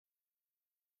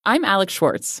I'm Alex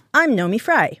Schwartz. I'm Nomi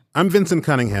Fry. I'm Vincent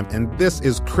Cunningham, and this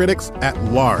is Critics at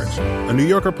Large, a New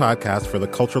Yorker podcast for the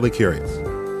culturally curious.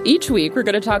 Each week, we're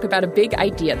going to talk about a big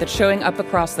idea that's showing up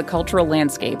across the cultural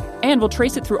landscape, and we'll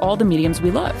trace it through all the mediums we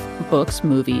love. Books,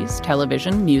 movies,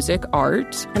 television, music,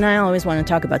 art. And I always want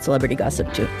to talk about celebrity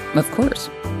gossip, too. Of course.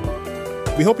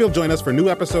 We hope you'll join us for new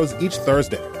episodes each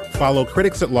Thursday. Follow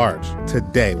Critics at Large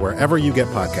today, wherever you get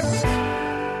podcasts.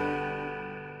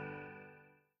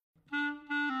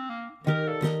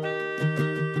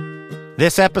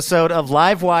 This episode of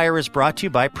Livewire is brought to you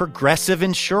by Progressive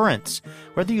Insurance.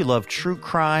 Whether you love true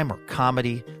crime or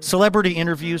comedy, celebrity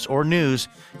interviews or news,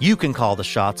 you can call the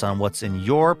shots on what's in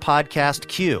your podcast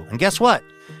queue. And guess what?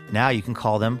 Now you can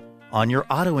call them on your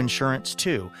auto insurance,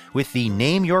 too, with the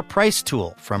Name Your Price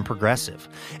tool from Progressive.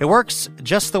 It works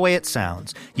just the way it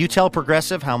sounds. You tell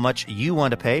Progressive how much you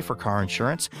want to pay for car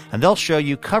insurance, and they'll show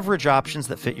you coverage options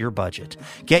that fit your budget.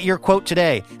 Get your quote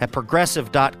today at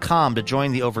Progressive.com to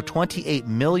join the over 28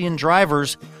 million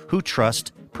drivers who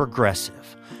trust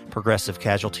Progressive. Progressive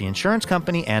Casualty Insurance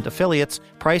Company and affiliates.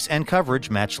 Price and coverage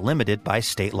match limited by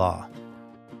state law.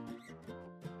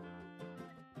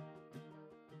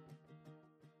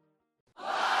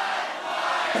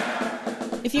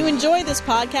 If you enjoy this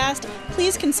podcast,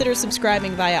 please consider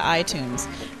subscribing via iTunes.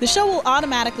 The show will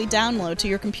automatically download to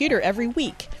your computer every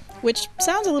week, which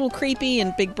sounds a little creepy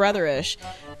and Big Brother-ish,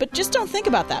 but just don't think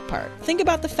about that part. Think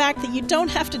about the fact that you don't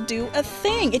have to do a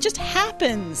thing. It just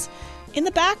happens in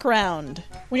the background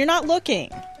when you're not looking.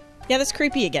 Yeah, that's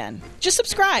creepy again. Just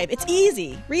subscribe. It's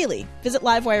easy, really. Visit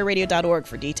livewireradio.org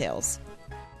for details.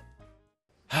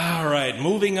 All right,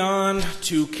 moving on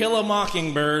to Kill a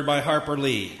Mockingbird by Harper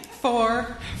Lee.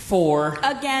 For.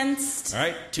 Against. All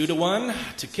right, 2-1.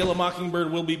 To Kill a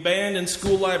Mockingbird will be banned in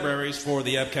school libraries for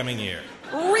the upcoming year.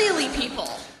 Really, people?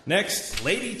 Next,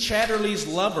 Lady Chatterley's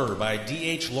Lover by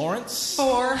D.H. Lawrence.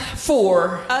 For.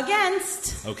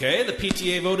 Against. Okay, the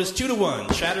PTA vote is 2-1.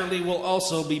 Chatterley will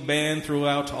also be banned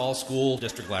throughout all school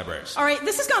district libraries. All right,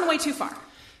 this has gone way too far.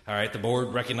 All right, the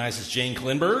board recognizes Jane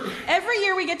Klinberg. Every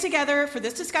year we get together for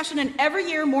this discussion, and every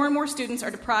year more and more students are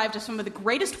deprived of some of the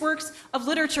greatest works of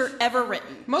literature ever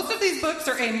written. Most of these books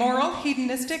are amoral,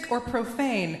 hedonistic, or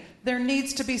profane. There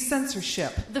needs to be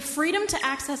censorship. The freedom to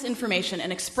access information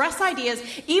and express ideas,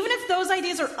 even if those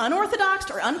ideas are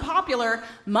unorthodox or unpopular,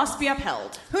 must be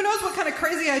upheld. Who knows what kind of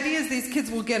crazy ideas these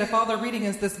kids will get if all they're reading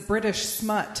is this British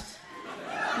smut.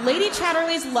 Lady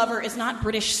Chatterley's Lover is not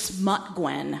British smut,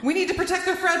 Gwen. We need to protect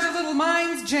their fragile little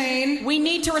minds, Jane. We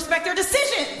need to respect their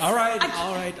decisions. All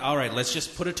right. Let's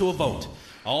just put it to a vote.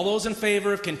 All those in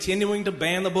favor of continuing to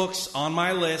ban the books on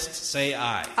my list, say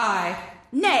aye. Aye.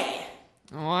 Nay.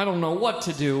 Oh, I don't know what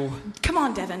to do. Come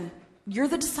on, Devin. You're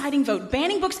the deciding vote.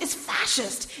 Banning books is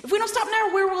fascist. If we don't stop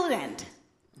now, where will it end?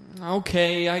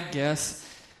 Okay, I guess.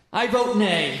 I vote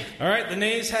nay. All right, the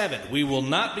nays have it. We will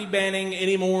not be banning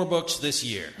any more books this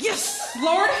year. Yes!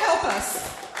 Lord help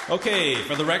us! Okay,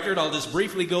 for the record, I'll just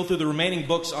briefly go through the remaining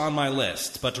books on my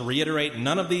list. But to reiterate,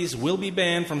 none of these will be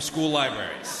banned from school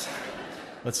libraries.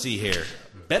 Let's see here.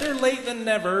 Better Late Than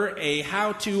Never, a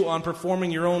how-to on performing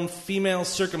your own female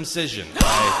circumcision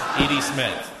by Edie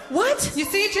Smith. What? You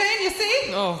see, Jane? You see?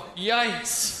 Oh,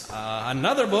 yikes.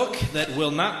 Another book that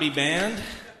will not be banned,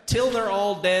 Till They're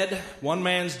All Dead, One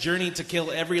Man's Journey to Kill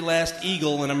Every Last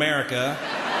Eagle in America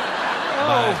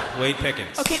by Wade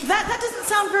Pickens. Okay, that doesn't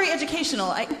sound very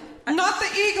educational. Not the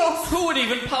Eagles. Who would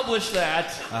even publish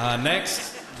that?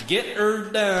 Next, Get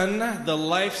Her Done, the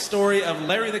life story of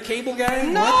Larry the Cable Guy.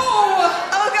 No! What?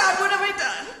 Oh, God, what have I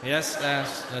done? Yes,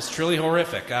 that's truly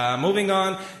horrific. Moving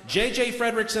on, J.J.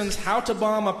 Fredrickson's How to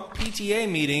Bomb a PTA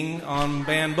Meeting on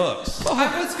Banned Books.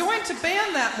 I was going to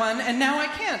ban that one, and now I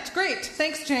can't. Great.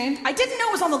 Thanks, Jane. I didn't know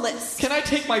it was on the list. Can I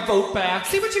take my vote back?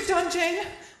 See what you've done, Jane?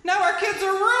 Now our kids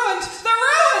are ruined. They're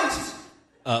ruined!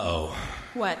 Uh-oh.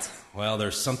 What? Well,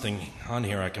 there's something on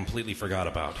here I completely forgot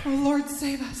about. Oh, Lord,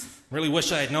 save us. Really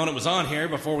wish I had known it was on here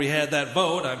before we had that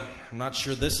vote. I'm not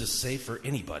sure this is safe for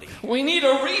anybody. We need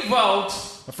a revote.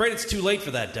 I'm afraid it's too late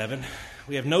for that, Devin.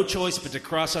 We have no choice but to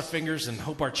cross our fingers and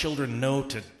hope our children know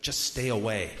to just stay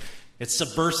away. It's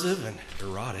subversive and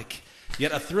erotic,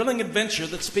 yet a thrilling adventure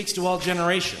that speaks to all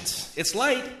generations. It's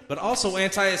light, but also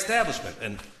anti-establishment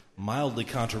and mildly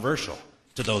controversial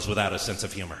to those without a sense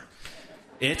of humor.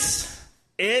 It's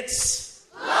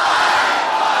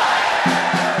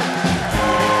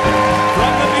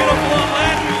from the beautiful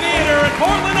Aladdin Theater in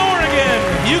Portland, Oregon.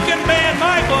 You can ban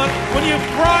my book when you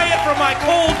pry it from my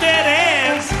cold, dead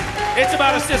hands. It's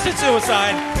about assisted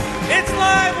suicide. It's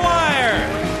Livewire.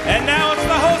 And now it's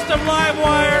the host of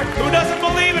Livewire, who doesn't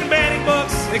believe in banning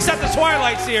books, except the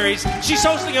Twilight series. She's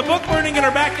hosting a book burning in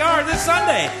her backyard this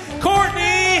Sunday.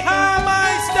 Courtney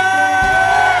Hameister!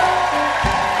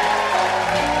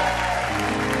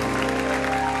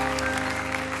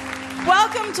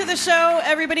 Welcome to the show,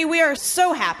 everybody. We are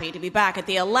so happy to be back at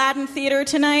the Aladdin Theater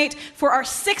tonight for our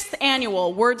 6th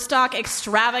annual Wordstock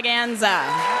Extravaganza.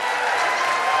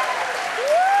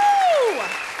 Woo!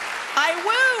 I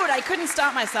wooed. I couldn't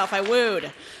stop myself. I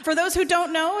wooed. For those who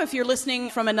don't know, if you're listening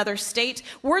from another state,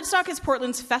 Wordstock is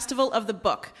Portland's Festival of the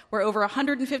Book, where over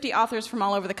 150 authors from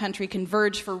all over the country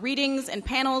converge for readings and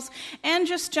panels, and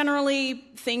just generally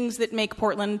things that make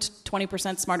Portland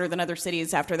 20% smarter than other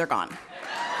cities after they're gone.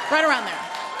 Right around there.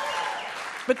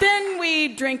 But then we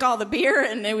drink all the beer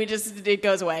and then it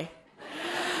goes away.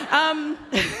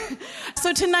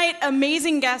 So tonight,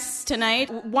 amazing guests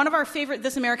tonight. One of our favorite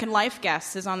This American Life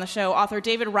guests is on the show. Author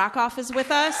David Rakoff is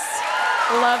with us.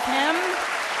 Love him.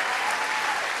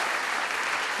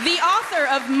 The author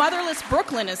of Motherless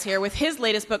Brooklyn is here with his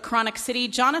latest book, Chronic City.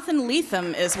 Jonathan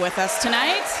Lethem is with us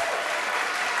tonight.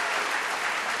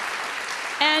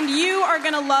 And you are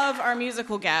going to love our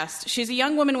musical guest. She's a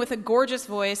young woman with a gorgeous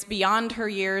voice beyond her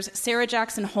years. Sarah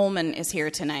Jackson Holman is here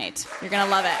tonight. You're going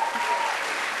to love it.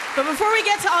 But before we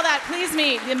get to all that, please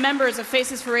meet the members of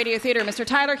Faces for Radio Theater, Mr.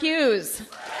 Tyler Hughes,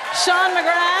 Sean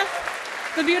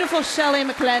McGrath, the beautiful Shelley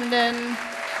McClendon,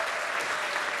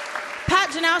 Pat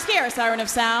Janowski, our Siren of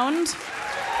Sound,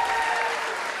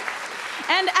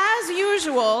 and as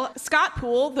usual, Scott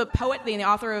Poole, the poet, the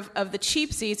author of The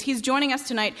Cheap Seats, he's joining us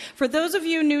tonight. For those of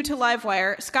you new to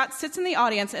Livewire, Scott sits in the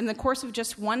audience in the course of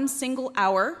just one single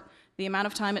hour, the amount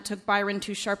of time it took Byron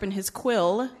to sharpen his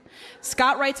quill.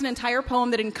 Scott writes an entire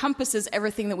poem that encompasses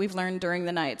everything that we've learned during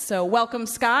the night. So welcome,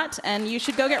 Scott, and you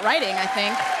should go get writing, I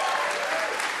think.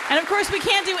 And of course, we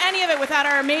can't do any of it without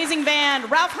our amazing band,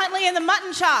 Ralph Huntley and the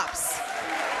Mutton Chops.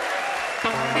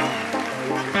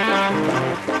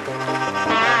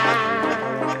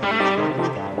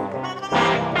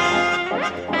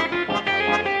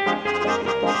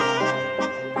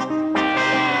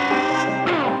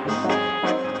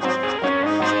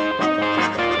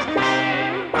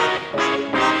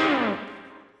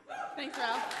 Thanks,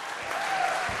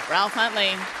 Ralph. Ralph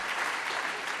Huntley.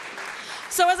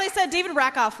 So as I said, David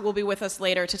Rakoff will be with us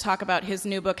later to talk about his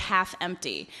new book, Half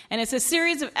Empty. And it's a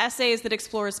series of essays that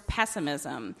explores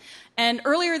pessimism. And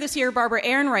earlier this year, Barbara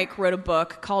Ehrenreich wrote a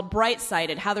book called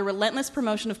Bright-Sided, How the Relentless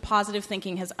Promotion of Positive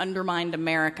Thinking Has Undermined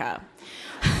America.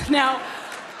 Now,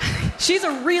 she's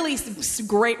a really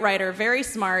great writer, very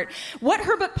smart. What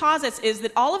her book posits is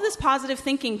that all of this positive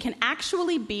thinking can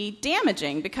actually be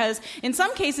damaging, because in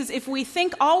some cases, if we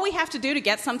think all we have to do to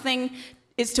get something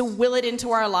is to will it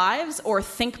into our lives or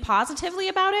think positively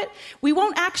about it, we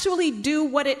won't actually do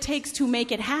what it takes to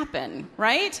make it happen,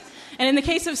 right? And in the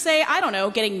case of, say, I don't know,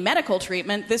 getting medical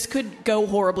treatment, this could go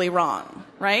horribly wrong,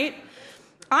 right?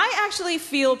 I actually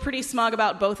feel pretty smug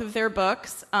about both of their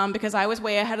books because I was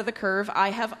way ahead of the curve. I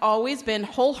have always been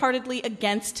wholeheartedly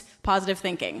against positive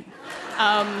thinking.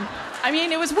 I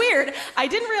mean, it was weird. I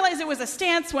didn't realize it was a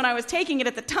stance when I was taking it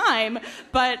at the time,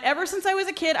 but ever since I was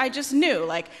a kid, I just knew,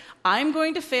 like, I'm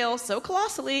going to fail so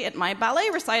colossally at my ballet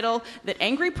recital that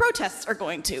angry protests are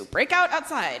going to break out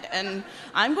outside, and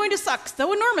I'm going to suck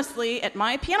so enormously at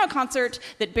my piano concert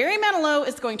that Barry Manilow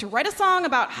is going to write a song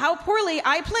about how poorly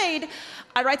I played.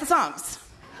 I write the songs.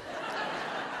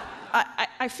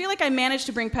 I feel like I managed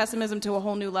to bring pessimism to a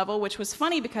whole new level, which was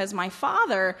funny because my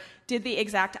father did the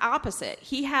exact opposite.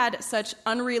 He had such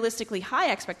unrealistically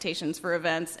high expectations for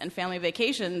events and family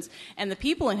vacations and the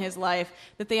people in his life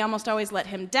that they almost always let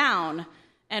him down.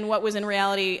 And what was in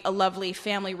reality a lovely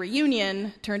family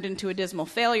reunion turned into a dismal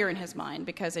failure in his mind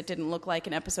because it didn't look like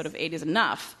an episode of 8 is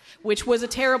Enough, which was a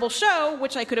terrible show,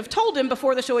 which I could have told him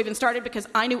before the show even started because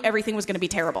I knew everything was going to be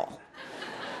terrible.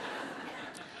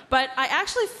 But I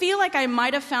actually feel like I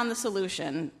might have found the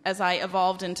solution as I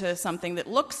evolved into something that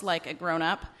looks like a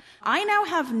grown-up. I now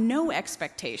have no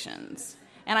expectations.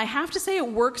 And I have to say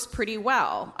it works pretty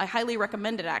well. I highly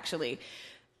recommend it, actually.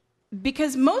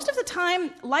 Because most of the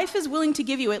time, life is willing to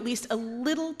give you at least a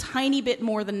little tiny bit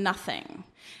more than nothing.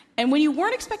 And when you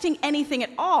weren't expecting anything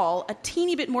at all, a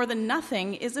teeny bit more than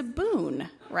nothing is a boon,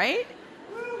 right?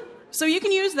 So you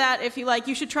can use that if you like.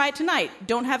 You should try it tonight.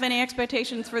 Don't have any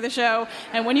expectations for the show.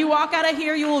 And when you walk out of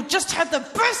here, you will just have the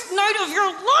best night of your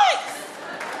life.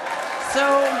 So,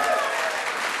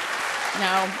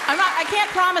 no, I can't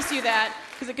promise you that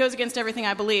because it goes against everything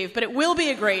I believe, but it will be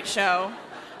a great show.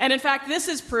 And in fact, this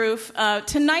is proof.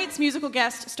 Tonight's musical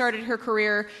guest started her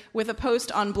career with a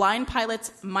post on Blind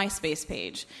Pilot's MySpace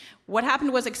page, What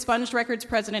happened was Expunged Records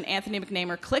president Anthony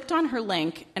McNamara clicked on her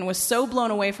link and was so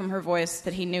blown away from her voice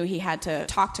that he knew he had to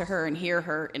talk to her and hear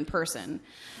her in person.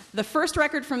 The first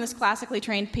record from this classically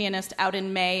trained pianist, out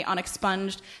in May on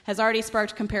Expunged, has already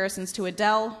sparked comparisons to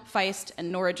Adele, Feist, and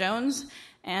Norah Jones.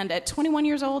 And at 21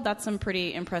 years old, that's some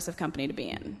pretty impressive company to be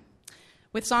in.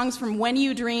 With songs from When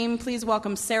You Dream, please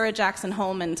welcome Sarah Jackson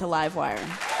Holman to Livewire.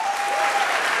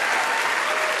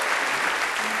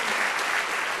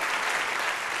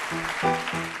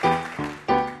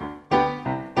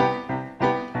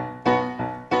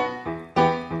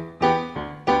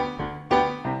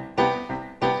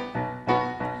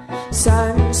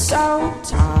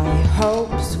 Sun-soaked, I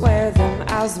hopes wear them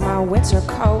as my winter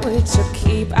coat to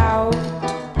keep out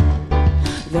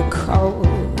the cold.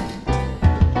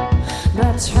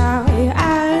 But try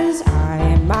as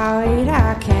I might,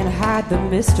 I can't hide the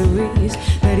mysteries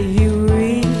that you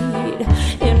read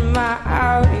in my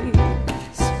eyes.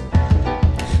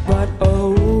 But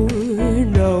oh,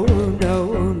 no,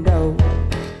 no, no.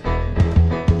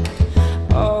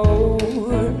 Oh,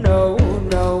 no,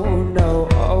 no, no.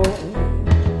 Oh.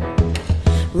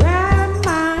 Wrap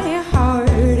my heart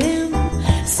in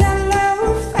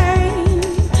cellophane,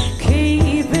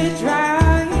 keep it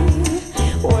dry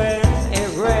when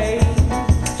it rains,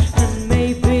 and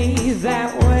maybe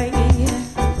that way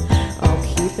I'll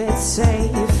keep it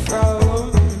safe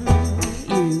from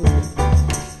you.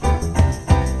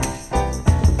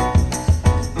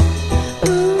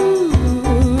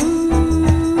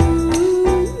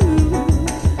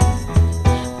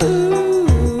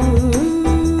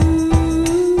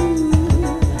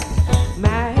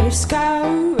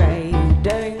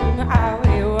 Masquerading, I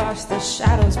watch the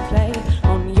shadows play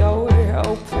on your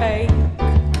opaque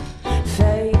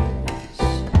face.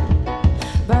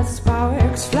 But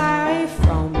sparks fly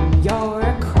from your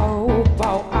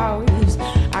cobalt eyes.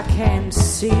 I can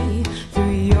see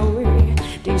through your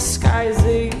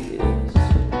disguises.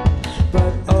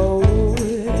 But oh,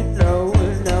 no,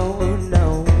 no,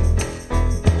 no.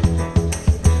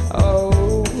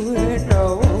 Oh,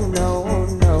 no, no,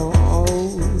 no.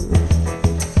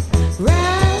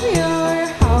 Wrap your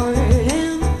heart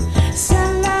in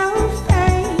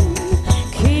cellophane,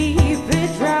 keep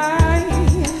it dry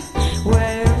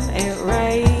when it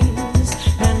rains,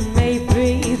 and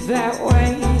maybe that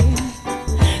way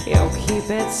you'll keep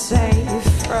it safe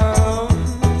from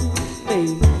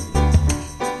me.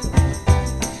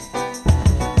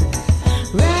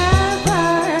 Wrap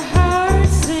our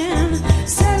hearts in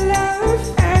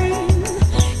cellophane,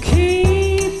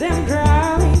 keep them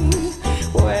dry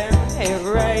when it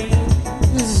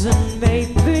rains, and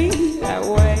maybe that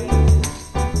way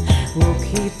we'll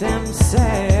keep them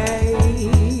safe.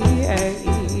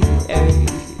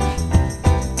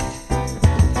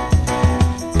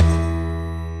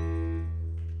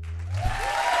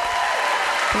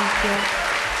 Thank you.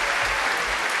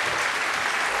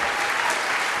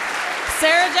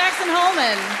 Sarah Jackson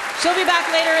Holman. She'll be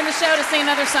back later in the show to sing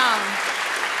another song.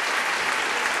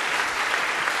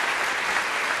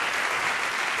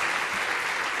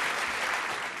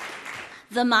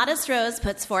 The modest rose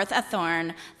puts forth a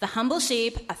thorn, the humble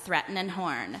sheep a threatening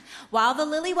horn. While the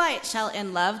lily white shall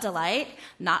in love delight,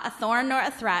 not a thorn nor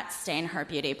a threat stain her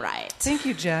beauty bright. Thank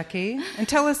you, Jackie. And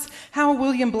tell us how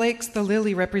William Blake's The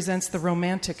Lily represents the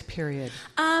Romantic period.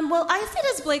 Well, I see it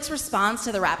as Blake's response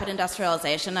to the rapid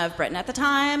industrialization of Britain at the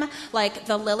time. Like,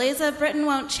 the lilies of Britain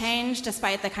won't change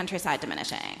despite the countryside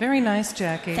diminishing. Very nice,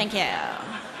 Jackie. Thank you.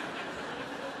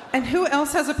 And who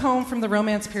else has a poem from the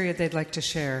Romance period they'd like to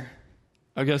share?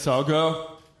 I guess I'll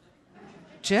go.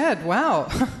 Jed, wow.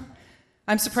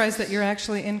 I'm surprised that you're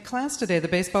actually in class today. The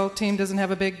baseball team doesn't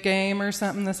have a big game or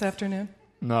something this afternoon?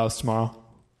 No, it's tomorrow.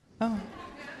 Oh.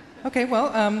 Okay,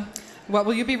 well, what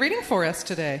will you be reading for us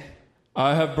today?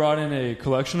 I have brought in a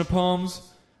collection of poems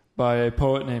by a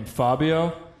poet named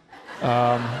Fabio.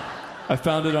 I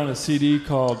found it on a CD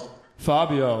called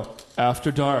Fabio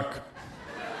After Dark.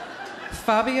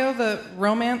 Fabio, the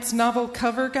romance novel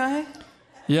cover guy?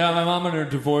 Yeah, my mom and her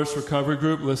divorce recovery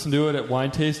group listened to it at wine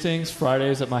tastings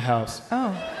Fridays at my house.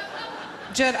 Oh.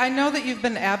 Jed, I know that you've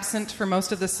been absent for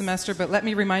most of this semester, but let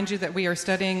me remind you that we are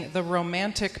studying the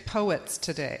Romantic poets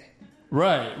today.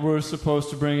 Right, we're supposed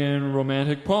to bring in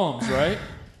romantic poems, right?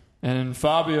 And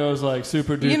Fabio's like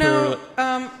super duper... You know,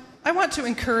 I want to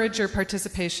encourage your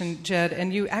participation, Jed,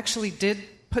 and you actually did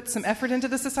put some effort into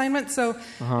this assignment, so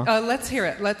let's hear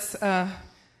it. Let's...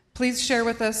 Please share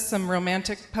with us some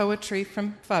romantic poetry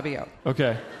from Fabio.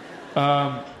 Okay.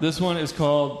 This one is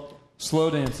called Slow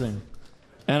Dancing.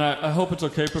 And I hope it's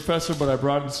okay, Professor, but I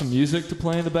brought in some music to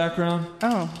play in the background.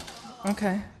 Oh,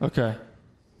 okay. Okay.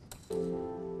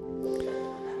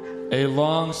 A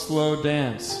long, slow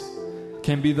dance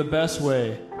can be the best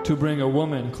way to bring a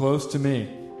woman close to me.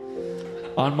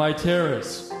 On my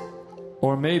terrace,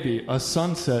 or maybe a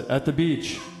sunset at the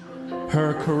beach,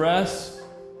 her caress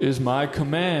is my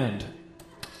command.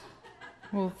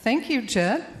 Well, thank you,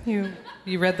 Jed. You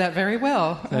read that very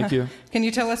well. Thank you. Can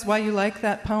you tell us why you like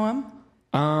that poem?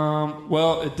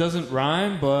 Well, it doesn't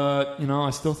rhyme, but, I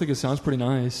still think it sounds pretty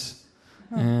nice.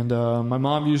 Oh. And my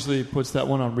mom usually puts that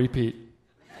one on repeat.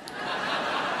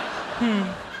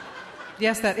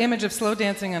 Yes, that image of slow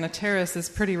dancing on a terrace is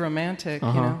pretty romantic,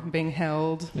 being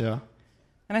held. Yeah.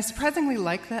 And I surprisingly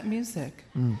like that music.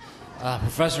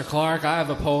 Professor Clark, I have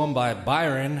a poem by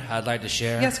Byron I'd like to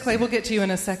share. Yes, Clay, we'll get to you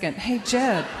in a second. Hey,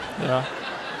 Jed.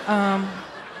 Yeah.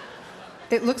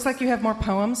 It looks like you have more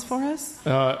poems for us.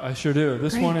 I sure do.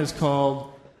 This Great. one is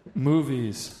called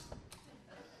Movies.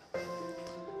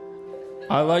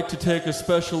 I like to take a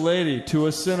special lady to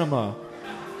a cinema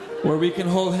where we can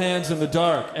hold hands in the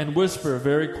dark and whisper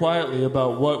very quietly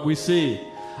about what we see.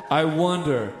 I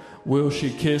wonder, will she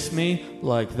kiss me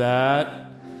like that?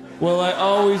 Will I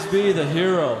always be the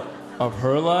hero of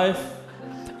her life?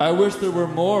 I wish there were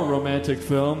more romantic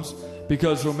films,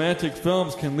 because romantic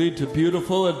films can lead to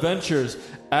beautiful adventures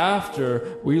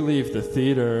after we leave the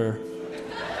theater.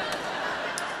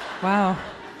 Wow.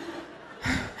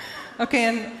 Okay,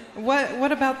 and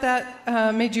what about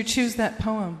that made you choose that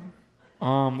poem?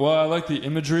 Well, I like the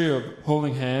imagery of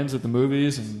holding hands at the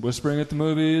movies and whispering at the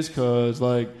movies, because,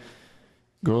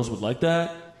 girls would like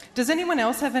that. Does anyone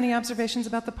else have any observations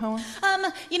about the poem?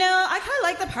 I kind of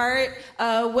like the part,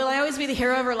 will I always be the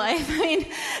hero of her life? I mean,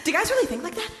 do guys really think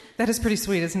like that? That is pretty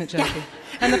sweet, isn't it, Jackie? Yeah.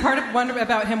 And the part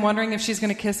about him wondering if she's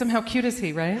going to kiss him, how cute is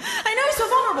he, right? I know, he's so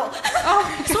vulnerable.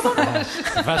 Oh, so vulnerable.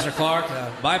 Professor Clark,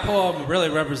 my poem really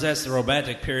represents the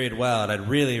romantic period well, and I'd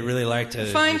really, really like to...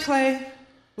 Fine, Clay.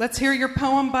 Let's hear your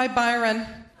poem by Byron.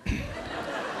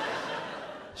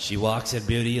 She walks in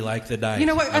beauty like the night. You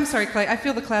know what? I'm sorry, Clay. I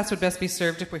feel the class would best be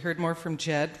served if we heard more from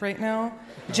Jed right now.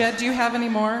 Jed, do you have any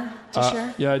more to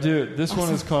share? Yeah, I do. This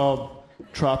one is called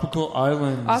Tropical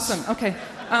Islands. Awesome. Okay.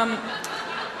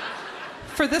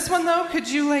 For this one, though, could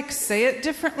you, say it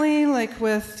differently?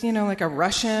 With, a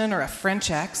Russian or a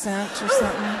French accent or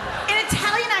something? An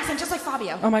Italian accent, just like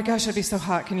Fabio. Oh, my gosh, that'd be so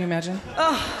hot. Can you imagine?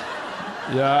 Oh.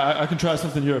 Yeah, I can try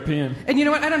something European. And you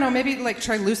know what? I don't know. Maybe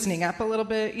try loosening up a little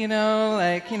bit.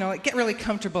 Get really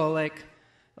comfortable.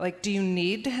 Do you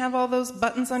need to have all those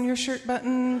buttons on your shirt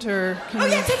buttoned, or?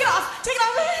 Yeah, take it off. Take it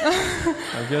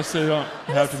off. I guess they don't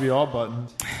have to be all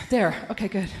buttoned. There. Okay,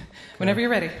 good. Whenever you're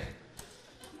ready.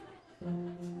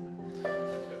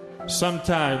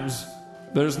 Sometimes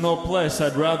there's no place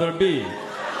I'd rather be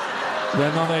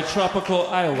than on a tropical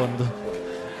island.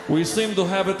 We seem to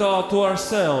have it all to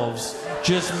ourselves.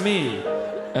 Just me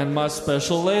and my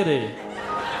special lady.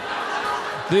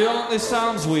 The only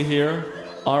sounds we hear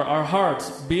are our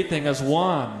hearts beating as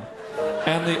one.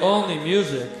 And the only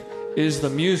music is the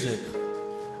music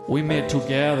we made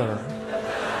together.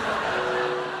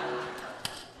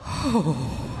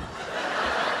 Oh.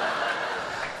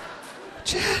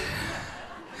 Jed.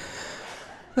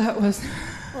 That was...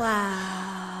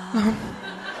 Wow.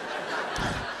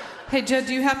 Hey, Jed,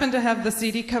 do you happen to have the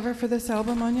CD cover for this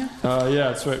album on you?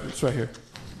 Yeah, it's right here.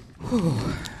 Whew.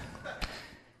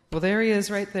 Well, there he is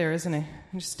right there, isn't he?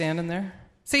 He's just standing there.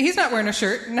 See, he's not wearing a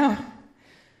shirt. No.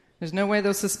 There's no way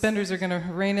those suspenders are going to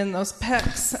rein in those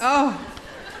pecs. Oh,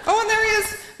 and there he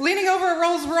is, leaning over a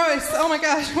Rolls Royce. Oh, my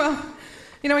gosh. Well,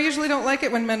 I usually don't like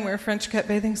it when men wear French-cut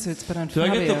bathing suits, but on Did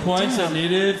I get the points I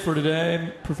needed for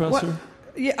today, Professor? What?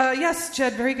 Yes,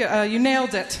 Jed, very good. You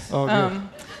nailed it. Oh, good.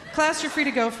 Class, you're free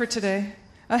to go for today.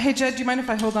 Hey, Jed, do you mind if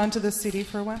I hold on to this CD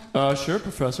for a while? Sure,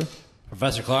 Professor.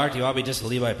 Professor Clark, do you want me just to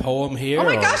leave my poem here? Oh,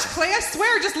 my gosh, Clay, I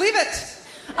swear, just leave it.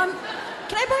 Can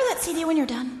I borrow that CD when you're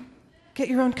done? Get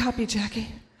your own copy, Jackie.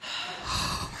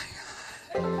 Oh,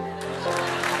 my God.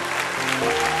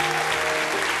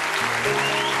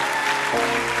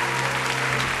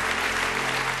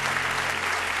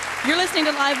 You're listening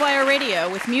to Livewire Radio.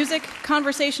 With music,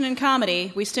 conversation, and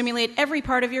comedy, we stimulate every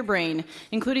part of your brain,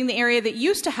 including the area that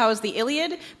used to house the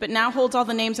Iliad, but now holds all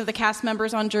the names of the cast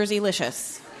members on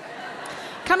Jerseylicious.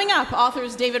 Coming up,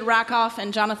 authors David Rakoff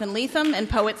and Jonathan Lethem and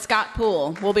poet Scott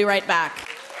Poole. We'll be right back.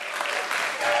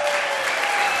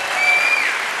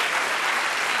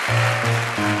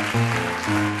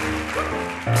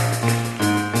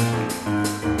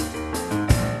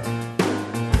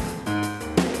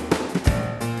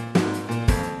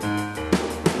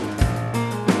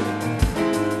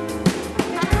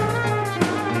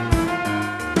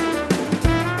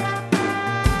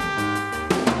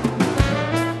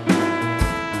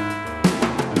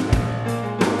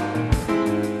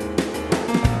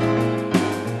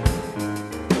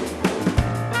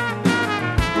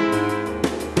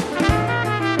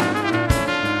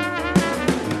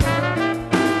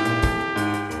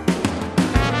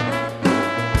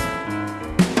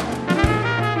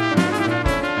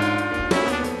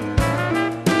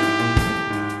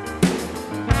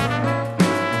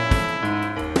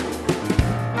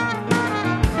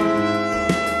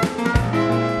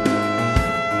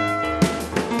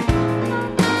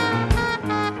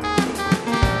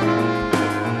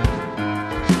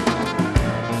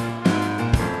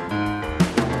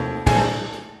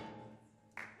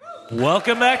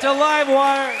 Welcome back to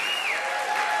Livewire.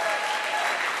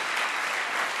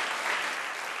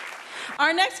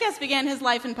 Our next guest began his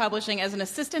life in publishing as an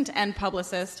assistant and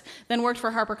publicist, then worked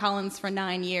for HarperCollins for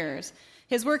 9 years.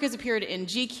 His work has appeared in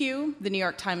GQ, the New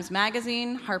York Times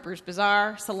Magazine, Harper's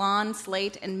Bazaar, Salon,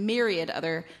 Slate, and myriad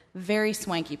other very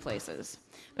swanky places.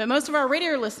 But most of our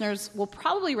radio listeners will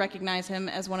probably recognize him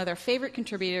as one of their favorite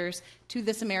contributors to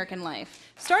This American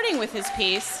Life, starting with his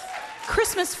piece,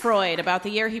 Christmas Freud, about the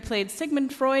year he played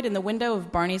Sigmund Freud in the window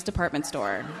of Barney's department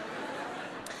store.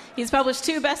 He's published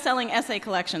 2 best-selling essay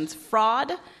collections,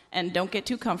 Fraud and Don't Get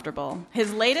Too Comfortable.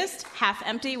 His latest, Half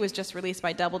Empty, was just released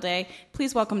by Doubleday.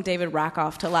 Please welcome David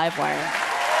Rakoff to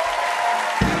Livewire.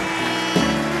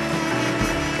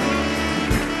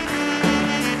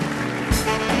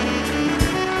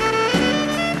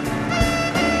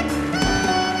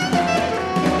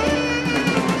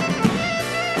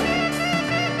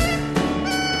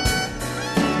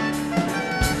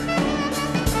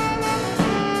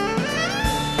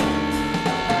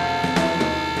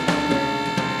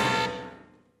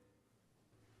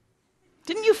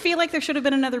 Feel like there should have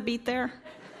been another beat there?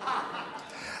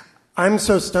 I'm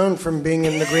so stoned from being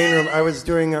in the green room. I was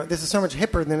doing, this is so much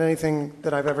hipper than anything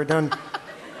that I've ever done.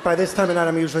 By this time of night,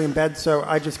 I'm usually in bed, so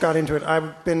I just got into it.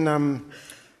 I've been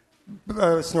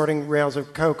snorting rails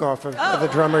of coke off of the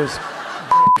drummer's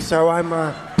so I'm,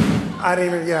 I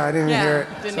didn't even hear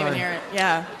it. Didn't even hear it,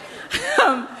 yeah.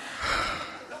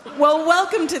 Well,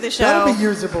 welcome to the show. That'll be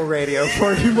usable radio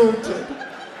for you, won't it?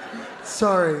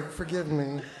 Sorry, forgive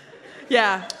me.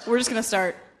 Yeah, we're just going to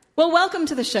start. Well, welcome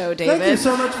to the show, David. Thank you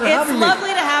so much for having me. It's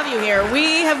lovely to have you here. We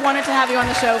have wanted to have you on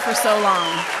the show for so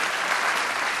long.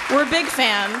 We're big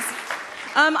fans.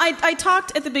 I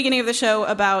talked at the beginning of the show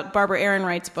about Barbara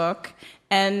Ehrenreich's book,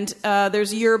 and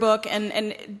there's your book.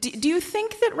 And do you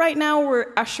think that right now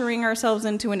we're ushering ourselves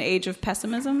into an age of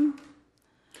pessimism?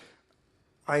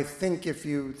 I think if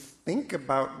you think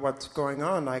about what's going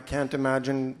on, I can't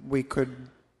imagine we could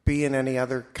be in any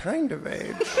other kind of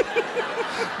age.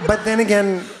 But then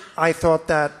again, I thought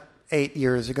that 8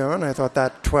 years ago, and I thought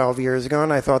that 12 years ago,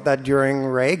 and I thought that during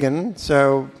Reagan,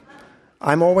 so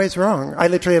I'm always wrong. I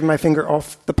literally have my finger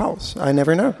off the pulse. I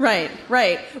never know. Right.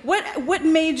 What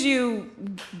made you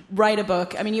write a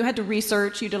book? I mean, you had to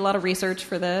research. You did a lot of research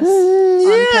for this.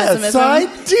 Yes, I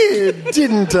did,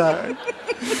 didn't I?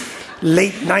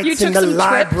 Late nights in the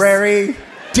library. Trips.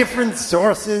 Different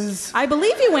sources. I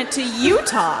believe you went to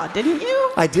Utah, didn't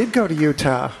you? I did go to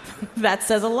Utah. That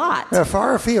says a lot.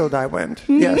 Far afield I went,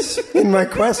 yes, in my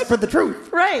quest for the truth.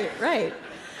 Right.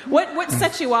 What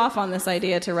set you off on this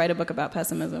idea to write a book about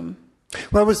pessimism?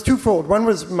 Well, it was twofold. One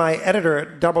was my editor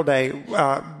at Doubleday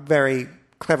very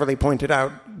cleverly pointed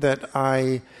out that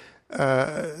I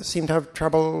seemed to have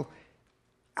trouble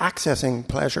accessing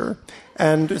pleasure.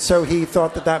 And so he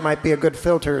thought that might be a good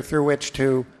filter through which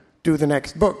to do the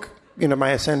next book. You know,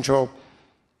 my essential,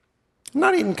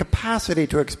 not even capacity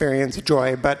to experience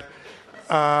joy, but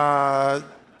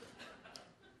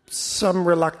some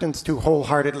reluctance to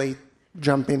wholeheartedly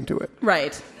jump into it.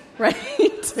 Right.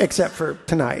 Except for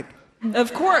tonight.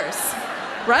 Of course.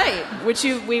 Right. Which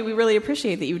we really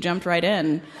appreciate that you jumped right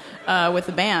in with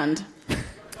the band.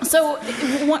 So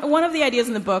one of the ideas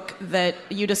in the book that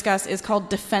you discuss is called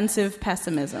defensive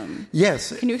pessimism.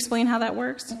 Yes. Can you explain how that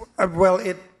works? Well,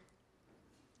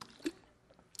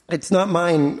 it's not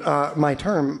my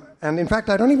term. And in fact,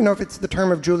 I don't even know if it's the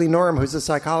term of Julie Norm, who's a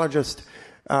psychologist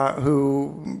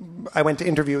who I went to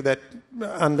interview that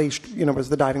unleashed, was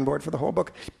the diving board for the whole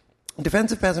book.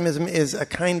 Defensive pessimism is a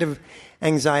kind of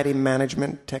anxiety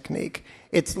management technique.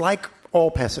 It's like all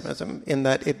pessimism in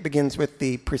that it begins with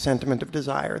the presentiment of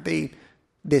desire,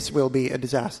 this will be a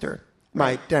disaster.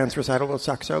 My dance recital will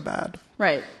suck so bad.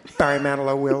 Right. Barry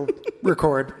Manilow will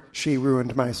record, she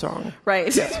ruined my song.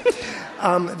 Right. Yes.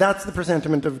 That's the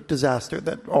presentiment of disaster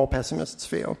that all pessimists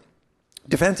feel.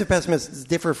 Defensive pessimists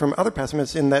differ from other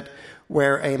pessimists in that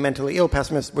where a mentally ill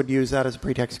pessimist would use that as a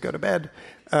pretext to go to bed,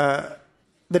 the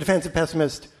defensive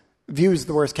pessimist views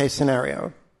the worst case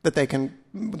scenario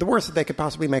the worst that they could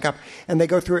possibly make up, and they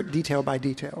go through it detail by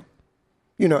detail,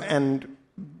 and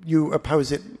you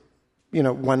oppose it,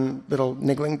 one little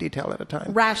niggling detail at a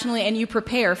time. Rationally, and you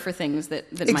prepare for things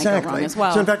that might go wrong as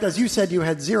well. So in fact, as you said, you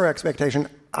had zero expectation.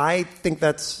 I think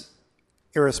that's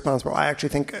irresponsible. I actually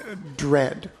think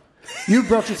dread. You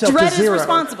brought yourself dread to zero. Dread is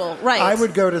responsible, right. I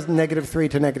would go to -3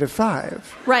 to -5.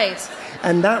 Right.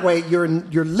 And that way,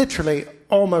 you're literally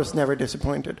almost never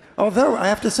disappointed. Although, I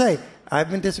have to say, I've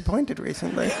been disappointed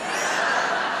recently.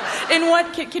 In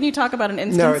what? Can you talk about an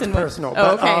instance? No, it's personal.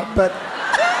 Oh, okay.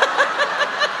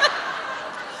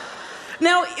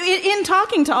 Now, in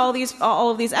talking to all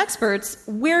of these experts,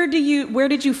 where did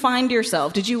you find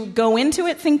yourself? Did you go into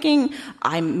it thinking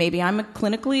maybe I'm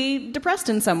clinically depressed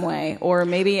in some way, or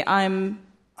maybe I'm...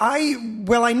 I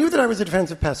knew that I was a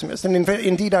defensive pessimist, and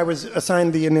indeed I was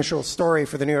assigned the initial story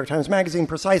for the New York Times Magazine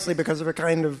precisely because of a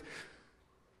kind of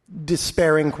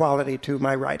despairing quality to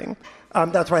my writing.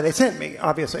 That's why they sent me,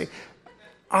 obviously.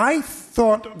 I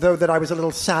thought, though, that I was a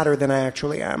little sadder than I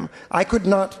actually am. I could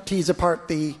not tease apart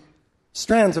the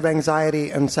strands of anxiety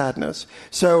and sadness.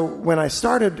 So when I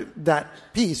started that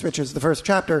piece, which is the first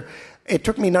chapter, it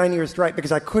took me 9 years to write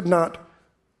because I could not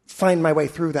find my way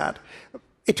through that.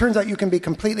 It turns out you can be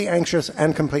completely anxious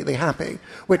and completely happy,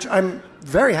 which I'm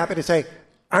very happy to say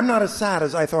I'm not as sad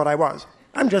as I thought I was.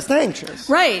 I'm just anxious.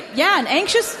 Right, yeah, and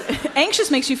anxious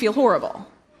makes you feel horrible.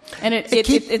 And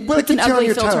it puts an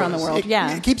ugly filter on the world.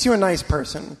 It keeps you a nice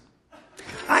person.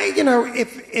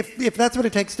 If that's what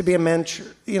it takes to be a mensch,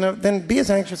 then be as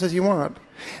anxious as you want.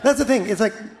 That's the thing. It's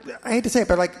like, I hate to say it,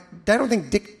 but I don't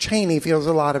think Dick Cheney feels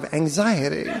a lot of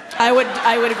anxiety. I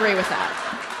would agree with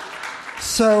that.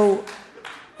 So,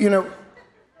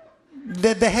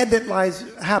 the head that lies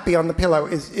happy on the pillow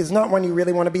is not one you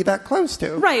really want to be that close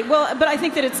to. Right. Well, but I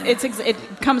think that it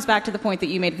comes back to the point that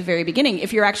you made at the very beginning.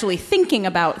 If you're actually thinking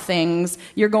about things,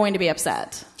 you're going to be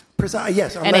upset.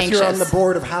 Yes, unless you're on the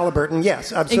board of Halliburton.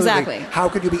 Yes, absolutely. Exactly. How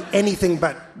could you be anything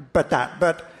but that?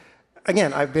 But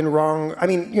again, I've been wrong. I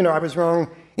mean, I was wrong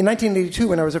in 1982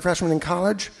 when I was a freshman in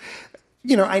college.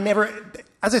 I never,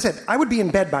 as I said, I would be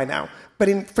in bed by now. But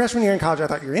in freshman year in college, I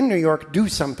thought, you're in New York, do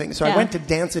something. So I went to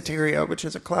Danceteria, which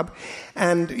is a club.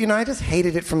 And, I just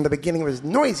hated it from the beginning. It was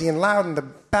noisy and loud, and the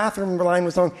bathroom line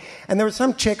was long. And there was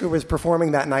some chick who was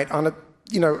performing that night on a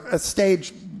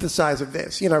stage the size of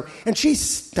this, And she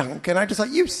stunk. And I just thought,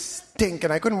 you stink.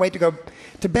 And I couldn't wait to go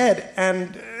to bed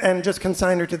and just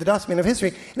consign her to the dustbin of history.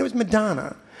 And it was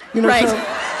Madonna. Right. So,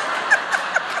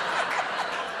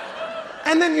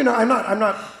 and then, I'm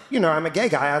not... I'm a gay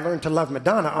guy. I learned to love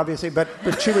Madonna, obviously, but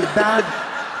she was bad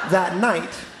that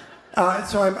night.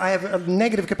 So I have a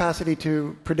negative capacity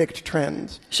to predict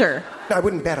trends. Sure. I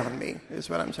wouldn't bet on me, is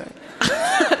what I'm saying.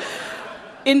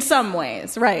 In some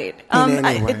ways, right. In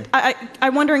any way.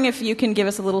 I'm wondering if you can give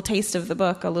us a little taste of the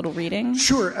book, a little reading.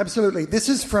 Sure, absolutely. This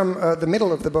is from the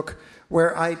middle of the book,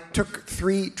 where I took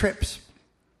 3 trips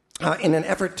in an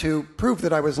effort to prove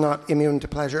that I was not immune to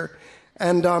pleasure.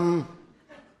 And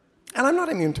I'm not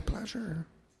immune to pleasure.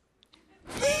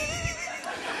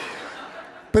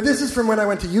 But this is from when I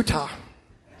went to Utah.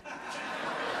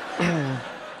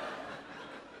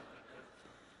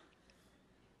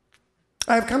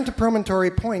 I have come to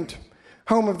Promontory Point,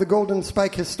 home of the Golden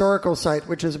Spike Historical Site,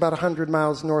 which is about 100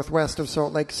 miles northwest of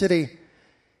Salt Lake City.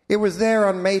 It was there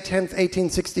on May 10th,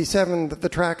 1867, that the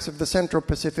tracks of the Central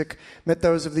Pacific met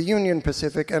those of the Union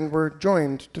Pacific and were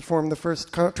joined to form the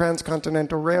first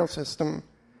transcontinental rail system.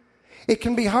 It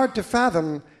can be hard to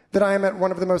fathom that I am at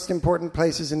one of the most important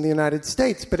places in the United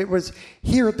States, but it was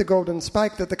here at the Golden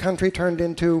Spike that the country turned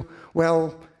into,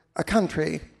 a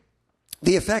country.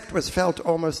 The effect was felt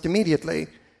almost immediately.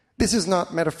 This is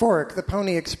not metaphoric. The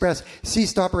Pony Express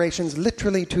ceased operations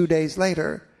literally 2 days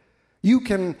later. You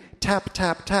can tap,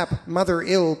 tap, tap, mother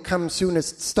ill, come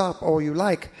soonest, stop all you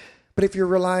like, but if you're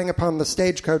relying upon the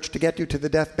stagecoach to get you to the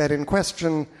deathbed in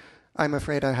question, I'm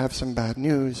afraid I have some bad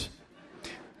news.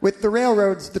 With the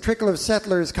railroads, the trickle of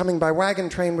settlers coming by wagon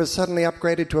train was suddenly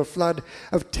upgraded to a flood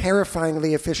of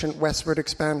terrifyingly efficient westward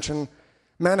expansion.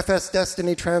 Manifest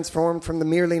destiny transformed from the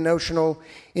merely notional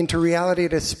into reality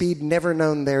at a speed never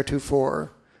known theretofore.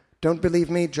 Don't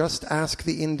believe me? Just ask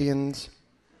the Indians.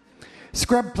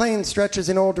 Scrub plain stretches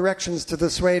in all directions to the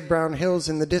swayed brown hills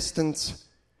in the distance.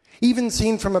 Even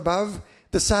seen from above,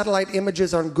 the satellite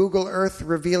images on Google Earth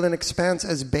reveal an expanse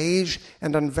as beige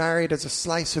and unvaried as a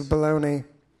slice of bologna.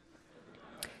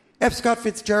 F. Scott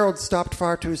Fitzgerald stopped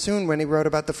far too soon when he wrote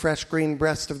about the fresh green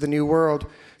breast of the New World,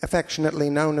 affectionately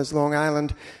known as Long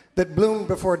Island, that bloomed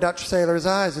before Dutch sailors'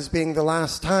 eyes as being the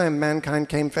last time mankind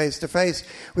came face to face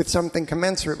with something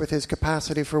commensurate with his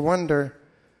capacity for wonder.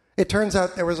 It turns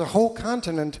out there was a whole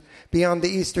continent beyond the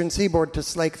eastern seaboard to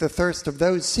slake the thirst of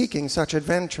those seeking such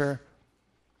adventure.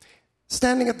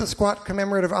 Standing at the squat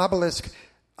commemorative obelisk,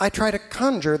 I try to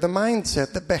conjure the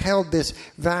mindset that beheld this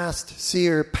vast,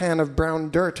 sere pan of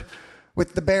brown dirt,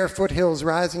 with the bare foothills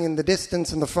rising in the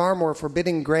distance and the far more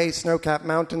forbidding gray snow-capped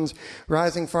mountains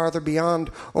rising farther beyond,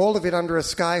 all of it under a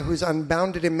sky whose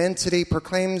unbounded immensity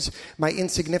proclaims my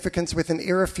insignificance with an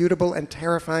irrefutable and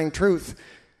terrifying truth.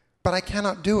 But I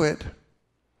cannot do it.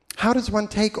 How does one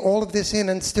take all of this in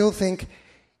and still think,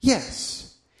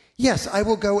 yes, I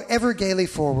will go ever gaily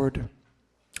forward?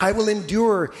 I will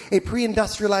endure a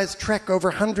pre-industrialized trek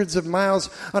over hundreds of miles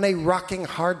on a rocking,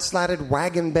 hard-slatted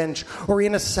wagon bench, or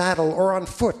in a saddle, or on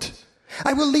foot.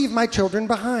 I will leave my children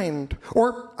behind,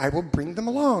 or I will bring them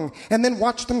along, and then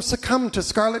watch them succumb to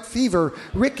scarlet fever,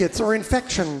 rickets, or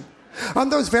infection. On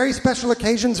those very special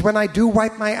occasions when I do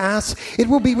wipe my ass, it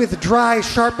will be with dry,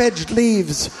 sharp-edged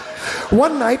leaves.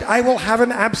 One night, I will have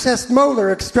an abscessed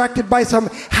molar extracted by some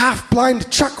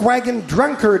half-blind chuck-wagon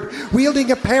drunkard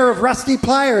wielding a pair of rusty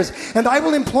pliers, and I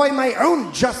will employ my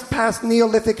own just-past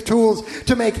Neolithic tools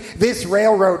to make this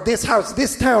railroad, this house,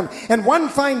 this town, and one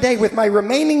fine day with my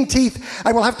remaining teeth,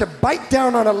 I will have to bite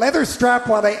down on a leather strap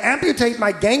while they amputate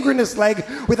my gangrenous leg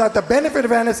without the benefit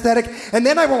of anesthetic, and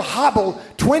then I will hobble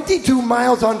 22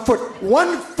 miles on foot,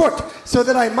 1 foot, so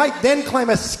that I might then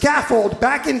climb a scaffold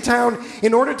back in town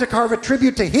in order to carve a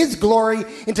tribute to his glory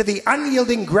into the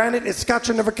unyielding granite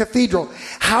escutcheon of a cathedral.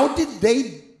 How did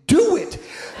they do it?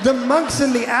 The monks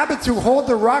and the abbots who hauled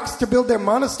the rocks to build their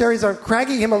monasteries on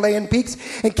craggy Himalayan peaks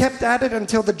and kept at it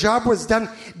until the job was done.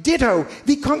 Ditto,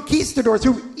 the conquistadors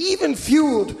who, even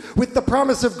fueled with the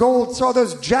promise of gold, saw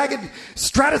those jagged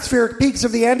stratospheric peaks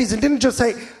of the Andes and didn't just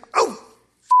say, "Oh,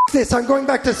 this, I'm going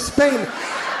back to Spain."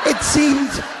 It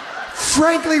seems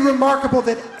frankly remarkable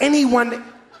that anyone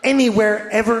anywhere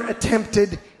ever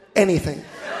attempted anything.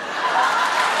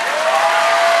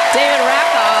 David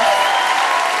Rakoff.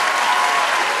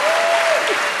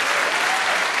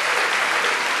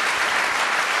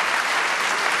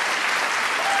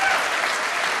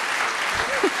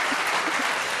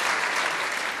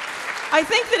 I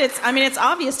think that it's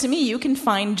obvious to me you can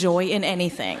find joy in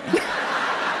anything.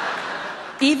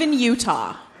 Even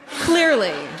Utah.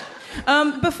 Clearly.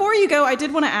 Before you go, I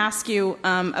did want to ask you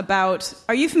about,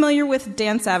 are you familiar with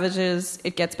Dan Savage's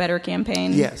It Gets Better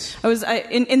campaign? Yes.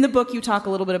 In the book, you talk a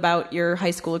little bit about your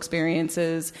high school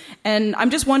experiences, and I'm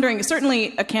just wondering,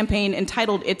 certainly a campaign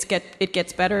entitled It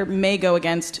Gets Better may go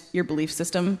against your belief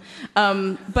system,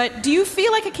 but do you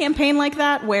feel like a campaign like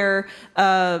that, where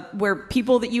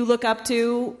people that you look up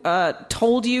to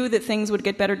told you that things would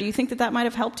get better, do you think that might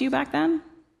have helped you back then?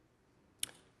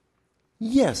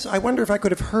 Yes, I wonder if I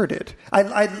could have heard it.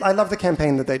 I love the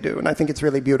campaign that they do, and I think it's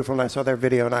really beautiful, and I saw their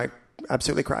video, and I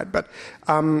absolutely cried. But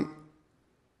I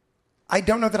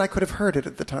don't know that I could have heard it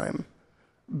at the time.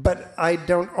 But I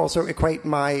don't also equate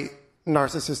my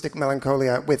narcissistic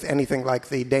melancholia with anything like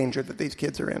the danger that these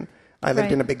kids are in. I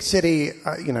lived in a big city,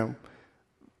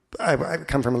 I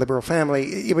come from a liberal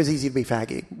family. It was easy to be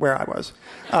faggy where I was.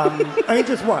 It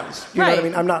just was. You know what I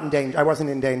mean? I'm not in danger. I wasn't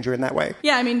in danger in that way.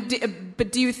 Yeah,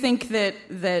 but do you think that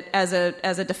as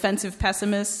a defensive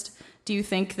pessimist, do you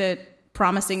think that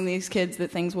promising these kids that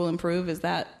things will improve, is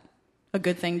that a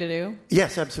good thing to do?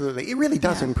 Yes, absolutely. It really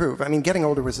does improve. I mean, getting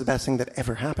older was the best thing that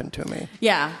ever happened to me.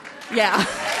 Yeah.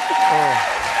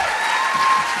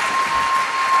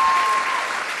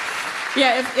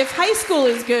 Yeah, if high school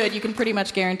is good, you can pretty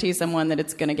much guarantee someone that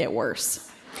it's going to get worse.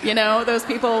 You know, those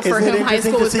people for whom high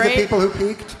school was great. Isn't it interesting to see the people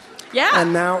who peaked? Yeah.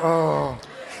 And now,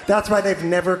 that's why they've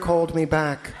never called me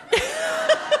back.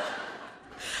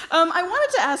 I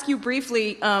wanted to ask you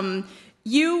briefly,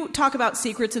 you talk about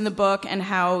secrets in the book and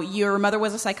how your mother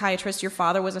was a psychiatrist, your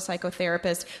father was a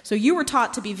psychotherapist, so you were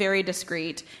taught to be very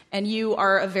discreet, and you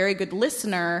are a very good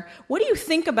listener. What do you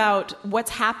think about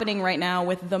what's happening right now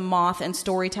with the Moth and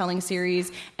storytelling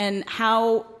series, and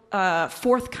how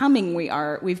forthcoming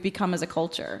we've become as a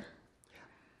culture?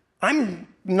 I'm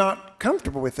not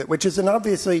comfortable with it, which is an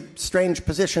obviously strange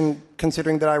position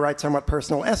considering that I write somewhat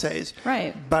personal essays.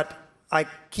 Right. But I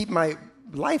keep my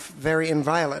life very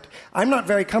inviolate. I'm not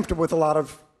very comfortable with a lot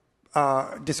of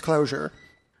disclosure.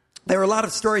 There are a lot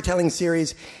of storytelling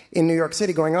series in New York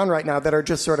City going on right now that are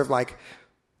just sort of like,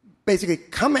 basically,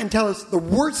 come and tell us the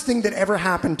worst thing that ever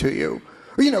happened to you.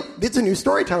 Or, it's a new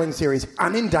storytelling series,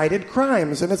 Unindicted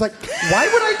Crimes. And it's like, why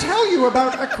would I tell you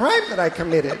about a crime that I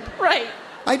committed? Right.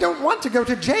 I don't want to go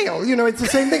to jail. It's the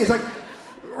same thing. It's like,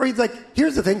 or he's like,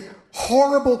 here's the thing,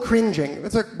 horrible cringing.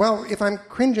 It's like, well, if I'm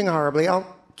cringing horribly,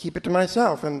 I'll keep it to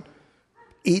myself and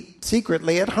eat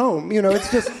secretly at home.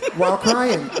 It's just while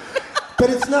crying.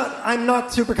 But I'm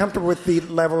not super comfortable with the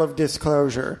level of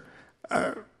disclosure.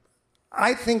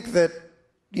 I think that,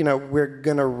 we're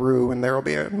going to rue and there will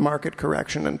be a market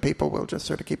correction and people will just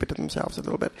sort of keep it to themselves a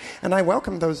little bit. And I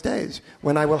welcome those days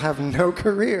when I will have no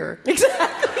career.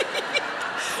 Exactly.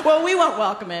 Well, we won't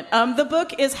welcome it. The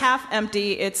book is Half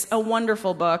Empty. It's a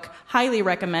wonderful book, highly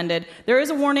recommended. There is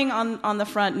a warning on the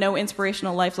front. No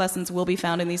inspirational life lessons will be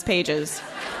found in these pages.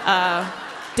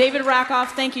 David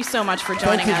Rakoff, thank you so much for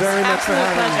joining us. Thank you very much for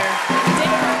having me.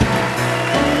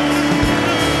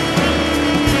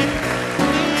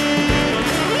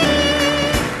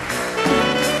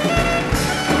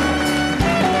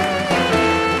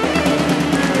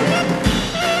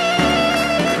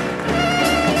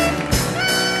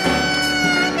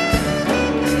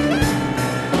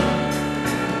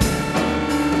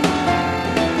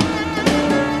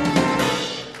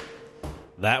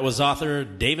 That was author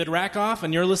David Rakoff,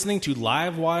 and you're listening to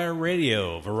Livewire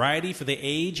Radio, variety for the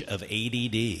age of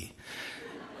ADD.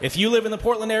 If you live in the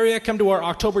Portland area, come to our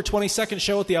October 22nd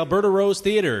show at the Alberta Rose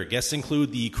Theatre. Guests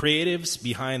include the creatives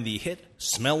behind the hit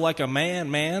Smell Like a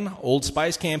Man, Old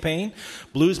Spice campaign,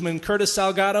 bluesman Curtis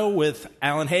Salgado with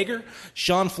Alan Hager,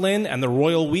 Sean Flynn and the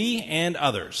Royal We, and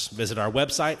others. Visit our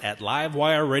website at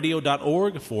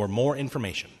livewireradio.org for more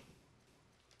information.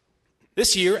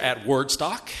 This year at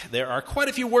Wordstock, there are quite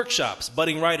a few workshops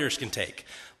budding writers can take,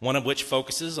 one of which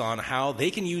focuses on how they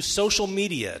can use social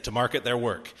media to market their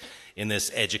work. In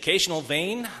this educational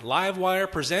vein,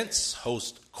 Livewire presents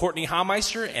host Courtney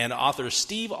Haumeister and author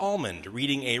Steve Almond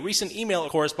reading a recent email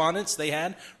correspondence they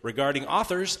had regarding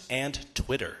authors and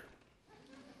Twitter.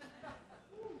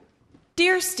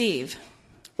 Dear Steve,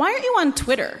 why aren't you on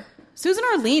Twitter? Susan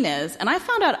Orlean is, and I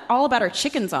found out all about her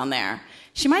chickens on there.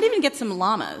 She might even get some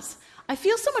llamas. I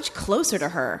feel so much closer to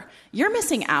her. You're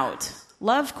missing out.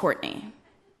 Love, Courtney.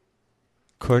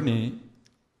 Courtney,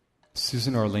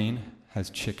 Susan Orlean has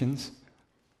chickens?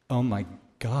 Oh my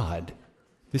God.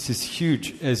 This is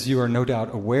huge. As you are no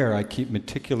doubt aware, I keep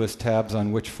meticulous tabs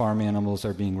on which farm animals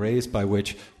are being raised by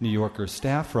which New Yorker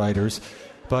staff writers,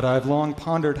 but I've long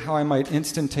pondered how I might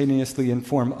instantaneously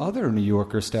inform other New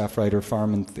Yorker staff writer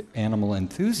farm animal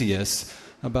enthusiasts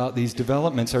about these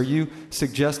developments. Are you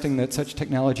suggesting that such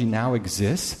technology now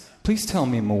exists? Please tell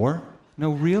me more.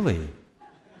 No, really.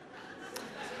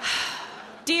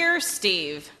 Dear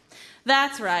Steve,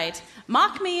 that's right.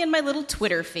 Mock me in my little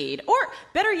Twitter feed. Or,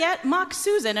 better yet, mock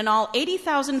Susan and all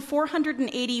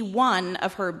 80,481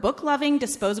 of her book-loving,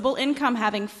 disposable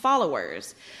income-having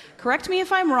followers. Correct me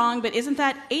if I'm wrong, but isn't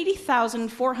that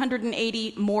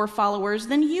 80,480 more followers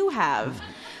than you have?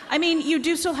 I mean, you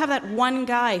do still have that one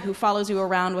guy who follows you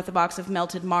around with a box of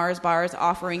melted Mars bars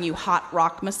offering you hot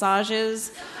rock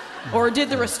massages. Or did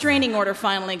the restraining order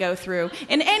finally go through?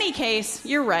 In any case,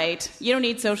 you're right. You don't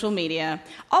need social media.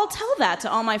 I'll tell that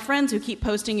to all my friends who keep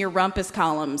posting your rumpus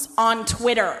columns on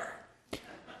Twitter.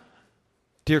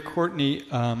 Dear Courtney,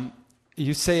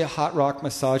 you say hot rock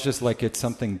massages like it's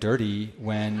something dirty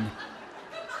when,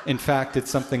 in fact, it's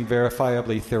something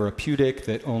verifiably therapeutic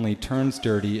that only turns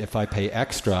dirty if I pay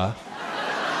extra.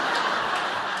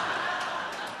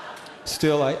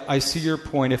 Still, I see your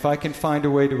point. If I can find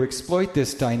a way to exploit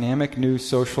this dynamic new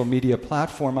social media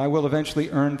platform, I will eventually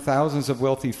earn thousands of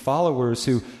wealthy followers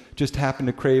who just happen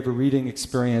to crave a reading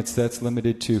experience that's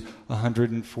limited to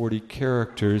 140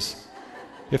 characters.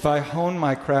 If I hone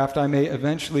my craft, I may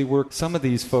eventually work some of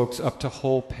these folks up to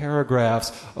whole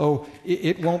paragraphs. Oh,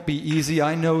 it won't be easy,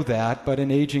 I know that, but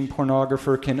an aging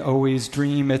pornographer can always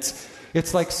dream. It's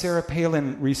like Sarah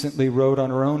Palin recently wrote on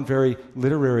her own very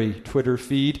literary Twitter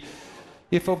feed.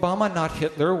 If Obama not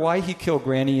Hitler, why he kill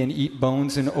Granny and eat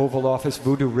bones in Oval Office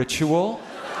voodoo ritual?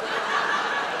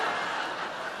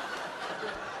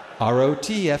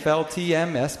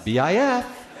 ROTFLTMSBIF.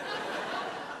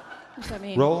 What's that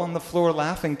mean? Roll on the floor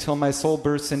laughing till my soul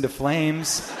bursts into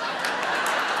flames.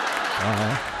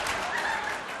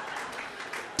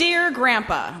 Dear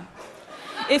Grandpa,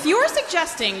 if you're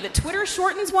suggesting that Twitter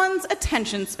shortens one's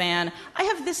attention span, I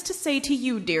have this to say to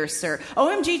you, dear sir.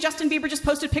 OMG, Justin Bieber just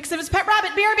posted pics of his pet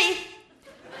rabbit, BRB.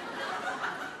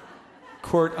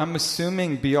 Court, I'm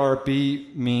assuming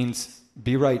BRB means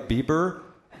be right Bieber,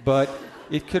 but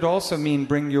it could also mean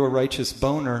bring you a righteous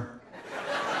boner.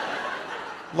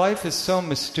 Life is so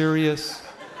mysterious.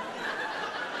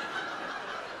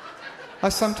 I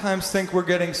sometimes think we're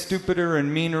getting stupider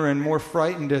and meaner and more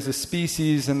frightened as a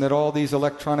species, and that all these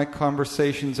electronic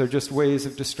conversations are just ways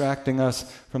of distracting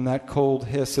us from that cold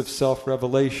hiss of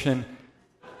self-revelation.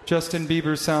 Justin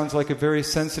Bieber sounds like a very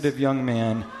sensitive young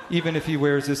man, even if he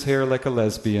wears his hair like a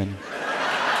lesbian.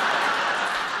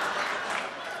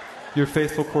 Your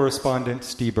faithful correspondent,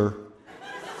 Stieber.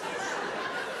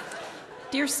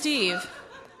 Dear Steve,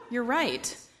 you're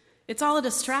right. It's all a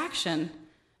distraction.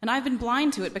 And I've been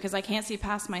blind to it because I can't see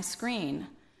past my screen.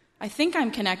 I think I'm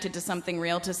connected to something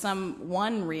real, to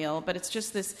someone real, but it's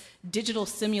just this digital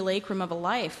simulacrum of a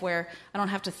life where I don't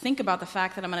have to think about the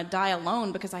fact that I'm going to die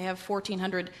alone because I have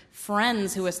 1,400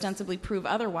 friends who ostensibly prove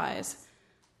otherwise.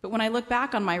 But when I look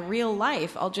back on my real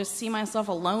life, I'll just see myself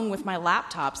alone with my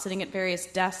laptop, sitting at various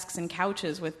desks and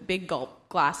couches with big gulp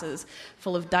glasses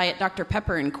full of Diet Dr.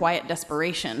 Pepper in quiet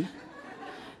desperation.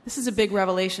 This is a big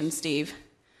revelation, Steve.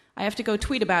 I have to go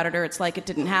tweet about it or it's like it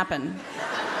didn't happen.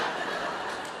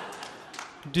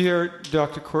 Dear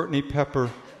Dr. Courtney Pepper,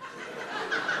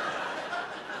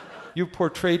 you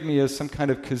portrayed me as some kind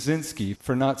of Kaczynski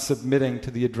for not submitting to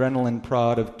the adrenaline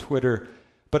prod of Twitter,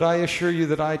 but I assure you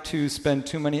that I too spend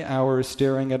too many hours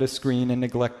staring at a screen and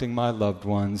neglecting my loved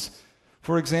ones.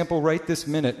 For example, right this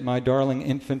minute, my darling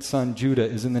infant son Judah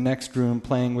is in the next room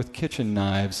playing with kitchen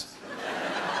knives.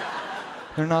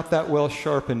 They're not that well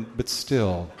sharpened, but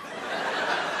still.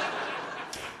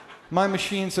 My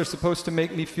machines are supposed to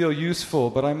make me feel useful,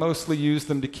 but I mostly use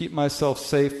them to keep myself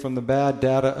safe from the bad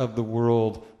data of the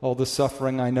world. All the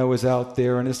suffering I know is out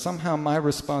there and is somehow my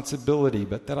responsibility,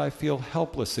 but that I feel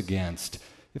helpless against.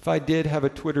 If I did have a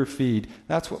Twitter feed,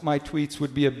 that's what my tweets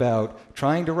would be about.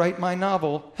 Trying to write my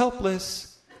novel,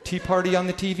 helpless. Tea party on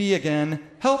the TV again,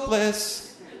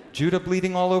 helpless. Judah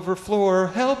bleeding all over floor,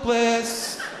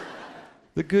 helpless.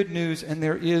 The good news, and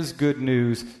there is good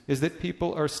news, is that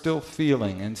people are still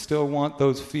feeling and still want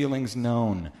those feelings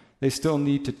known. They still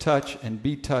need to touch and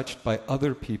be touched by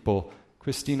other people.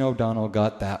 Christine O'Donnell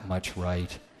got that much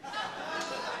right.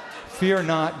 Fear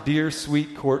not, dear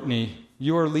sweet Courtney.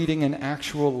 You are leading an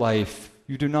actual life.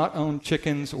 You do not own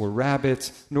chickens or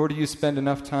rabbits, nor do you spend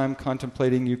enough time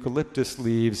contemplating eucalyptus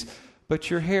leaves, but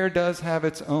your hair does have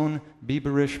its own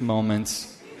Bieberish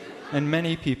moments. And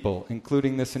many people,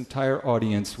 including this entire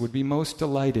audience, would be most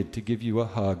delighted to give you a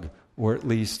hug, or at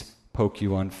least poke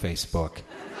you on Facebook.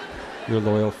 Your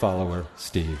loyal follower,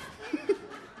 Steve.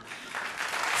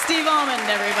 Steve Almond,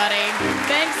 everybody.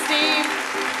 Thanks, Steve.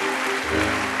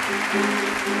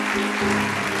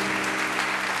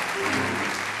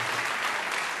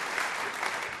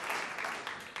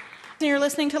 You're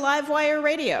listening to Livewire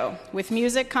Radio. With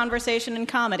music, conversation, and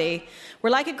comedy,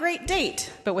 we're like a great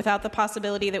date, but without the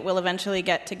possibility that we'll eventually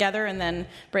get together and then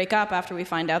break up after we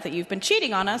find out that you've been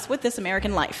cheating on us with This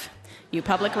American Life. You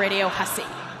public radio hussy.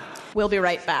 We'll be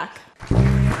right back.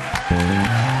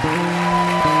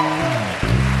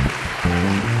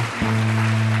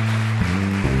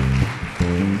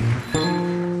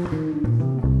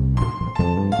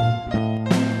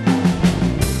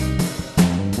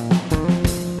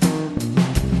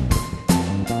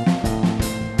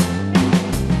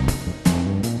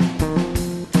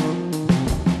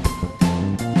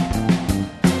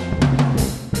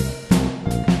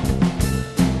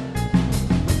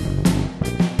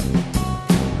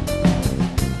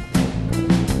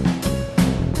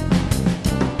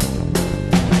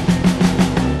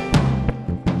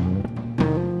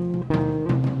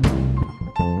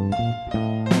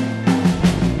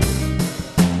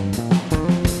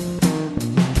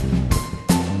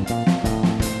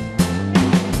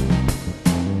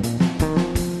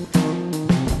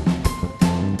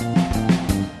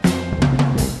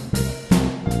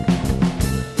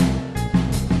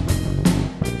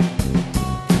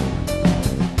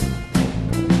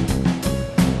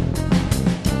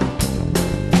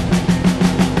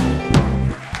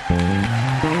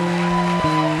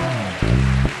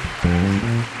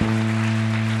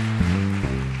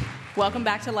 Welcome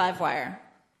back to Livewire.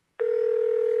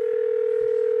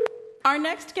 Our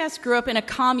next guest grew up in a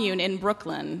commune in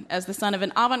Brooklyn as the son of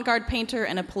an avant-garde painter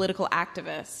and a political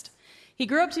activist. He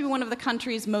grew up to be one of the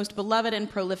country's most beloved and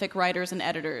prolific writers and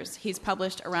editors. He's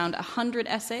published around 100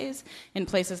 essays in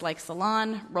places like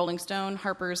Salon, Rolling Stone,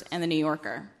 Harper's, and The New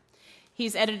Yorker.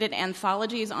 He's edited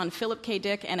anthologies on Philip K.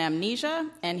 Dick and Amnesia,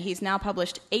 and he's now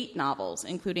published 8 novels,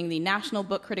 including the National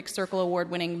Book Critics Circle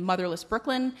Award-winning Motherless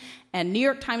Brooklyn and New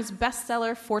York Times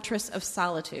bestseller Fortress of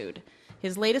Solitude.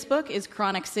 His latest book is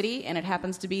Chronic City, and it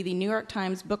happens to be the New York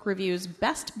Times Book Review's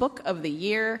Best Book of the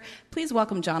Year. Please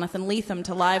welcome Jonathan Lethem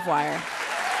to Livewire.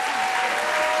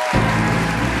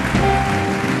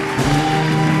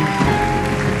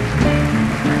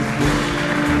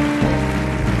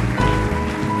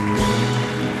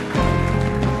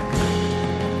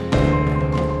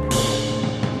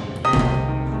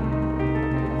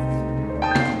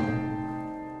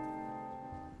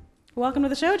 Welcome to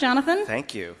the show, Jonathan.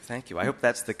 Thank you. I hope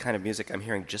that's the kind of music I'm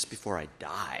hearing just before I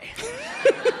die.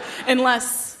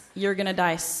 Unless you're going to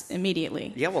die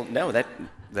immediately. Yeah, well, no, that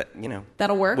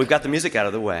that'll work. We've got the music out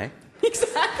of the way.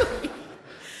 Exactly.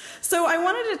 So I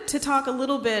wanted to talk a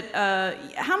little bit.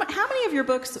 How many of your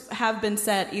books have been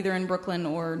set either in Brooklyn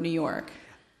or New York?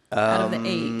 Out of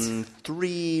the 8,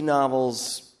 3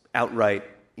 novels outright.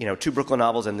 2 Brooklyn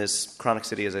novels, and this Chronic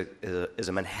City is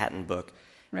a Manhattan book.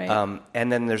 Right.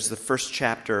 And then there's the first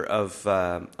chapter of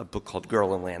a book called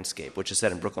Girl in Landscape, which is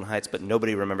set in Brooklyn Heights, but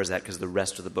nobody remembers that because the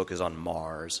rest of the book is on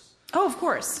Mars. Oh, of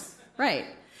course. Right.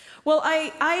 Well,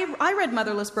 I read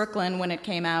Motherless Brooklyn when it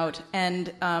came out,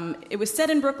 and it was set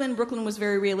in Brooklyn. Brooklyn was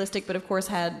very realistic, but of course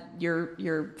had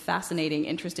your fascinating,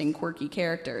 interesting, quirky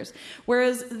characters.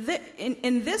 Whereas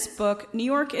in this book, New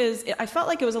York I felt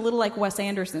like it was a little like Wes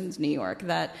Anderson's New York,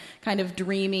 that kind of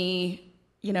dreamy,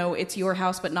 it's your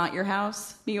house but not your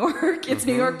house, New York. It's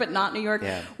New York but not New York.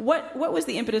 Yeah. What was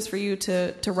the impetus for you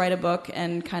to write a book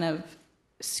and kind of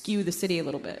skew the city a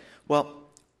little bit? Well,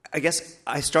 I guess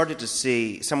I started to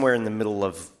see somewhere in the middle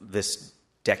of this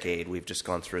decade we've just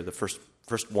gone through, the first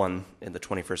one in the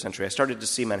 21st century, I started to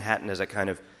see Manhattan as a kind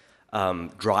of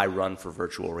dry run for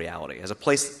virtual reality, as a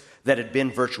place that had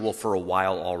been virtual for a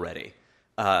while already,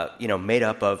 made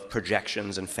up of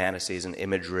projections and fantasies and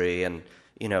imagery. And,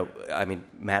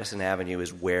 Madison Avenue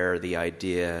is where the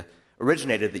idea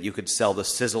originated that you could sell the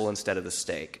sizzle instead of the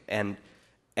steak. And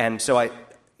so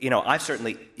I've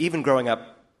certainly, even growing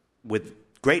up with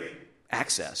great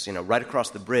access, right across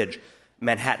the bridge,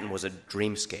 Manhattan was a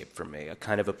dreamscape for me, a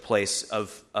kind of a place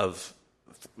of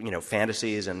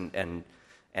fantasies and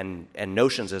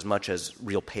notions as much as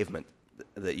real pavement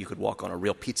that you could walk on, or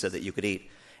real pizza that you could eat.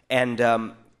 And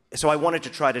so I wanted to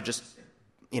try to just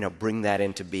bring that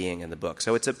into being in the book.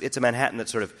 So it's a Manhattan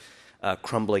that's sort of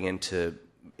crumbling into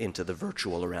the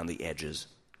virtual around the edges.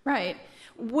 Right.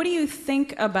 What do you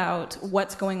think about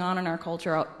what's going on in our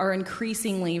culture, our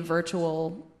increasingly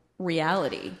virtual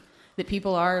reality? That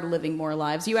people are living more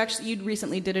lives. You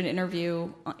recently did an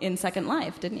interview in Second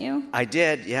Life, didn't you? I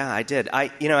did. Yeah, I did. I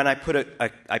put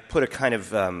a kind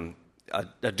of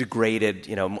a degraded,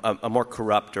 a more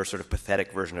corrupt or sort of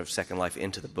pathetic version of Second Life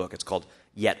into the book. It's called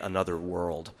Yet Another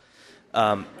World.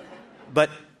 But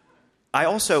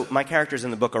my characters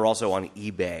in the book are also on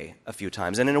eBay a few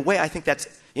times, and in a way, I think that's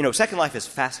Second Life is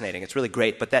fascinating. It's really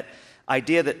great, but that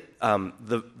idea that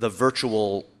the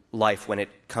virtual life, when it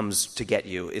comes to get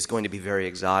you, is going to be very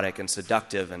exotic and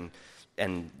seductive,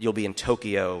 and you'll be in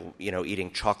Tokyo,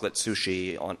 eating chocolate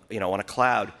sushi on a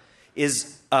cloud,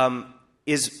 is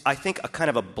I think a kind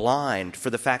of a blind for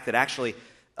the fact that actually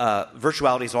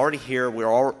virtuality is already here.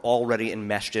 We're already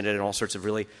enmeshed in it in all sorts of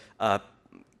really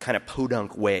kind of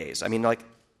podunk ways. I mean, like,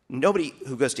 nobody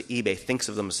who goes to eBay thinks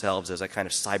of themselves as a kind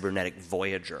of cybernetic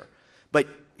voyager, but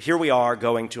here we are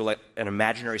going to an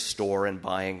imaginary store and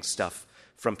buying stuff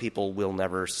from people we'll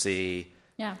never see,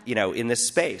 in this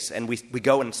space. And we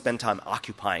go and spend time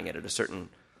occupying it at a certain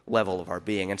level of our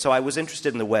being. And so I was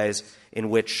interested in the ways in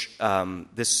which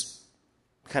this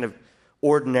kind of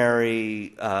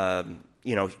ordinary,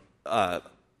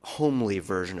 homely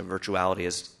version of virtuality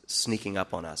is sneaking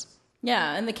up on us.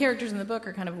 Yeah, and the characters in the book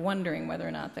are kind of wondering whether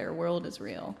or not their world is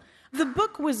real. The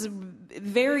book was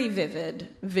very vivid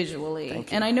visually,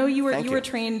 and I know you were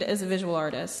trained as a visual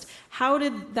artist. How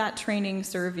did that training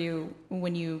serve you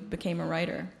when you became a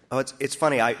writer? Oh, it's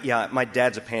funny. My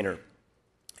dad's a painter,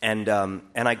 and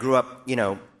I grew up,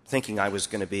 thinking I was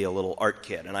going to be a little art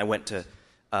kid, and I went to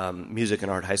music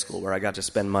and art high school where I got to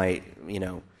spend my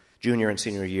junior and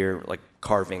senior year like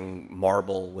carving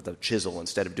marble with a chisel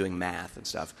instead of doing math and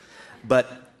stuff. But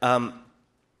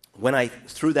when I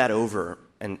threw that over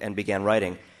and began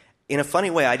writing, in a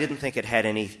funny way, I didn't think it had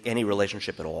any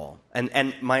relationship at all.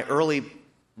 And my early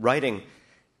writing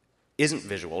isn't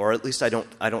visual, or at least I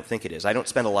don't think it is. I don't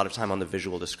spend a lot of time on the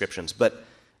visual descriptions. But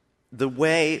the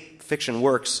way fiction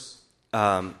works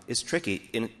is tricky.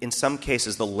 In some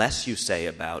cases, the less you say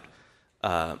about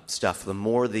stuff, the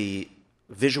more the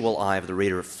visual eye of the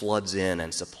reader floods in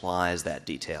and supplies that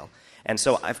detail. And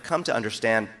so I've come to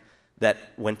understand that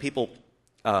when people,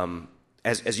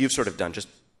 as you've sort of done, just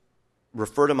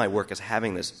refer to my work as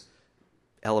having this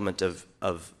element of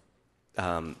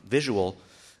visual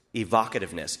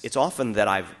evocativeness, it's often that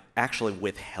I've actually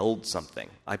withheld something.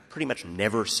 I pretty much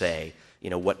never say,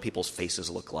 what people's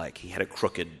faces look like. He had a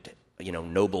crooked,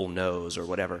 noble nose or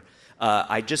whatever.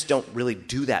 I just don't really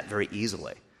do that very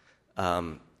easily.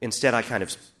 Instead, I kind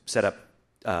of set up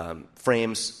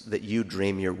frames that you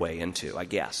dream your way into, I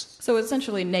guess. So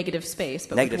essentially negative space,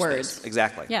 but negative with words. Space.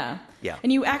 Exactly. Yeah. Yeah.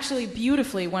 And you actually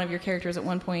beautifully, one of your characters at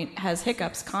one point has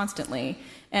hiccups constantly,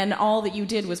 and all that you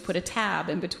did was put a tab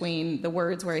in between the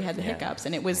words where he had the hiccups,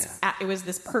 and it was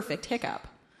this perfect hiccup.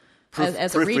 As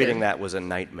a reader. Proofreading that was a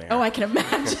nightmare. Oh, I can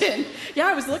imagine. Yeah,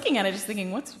 I was looking at it just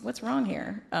thinking, what's wrong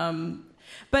here?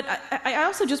 But I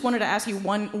also just wanted to ask you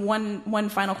one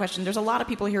final question. There's a lot of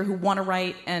people here who want to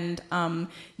write, and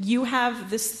you have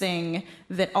this thing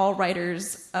that all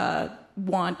writers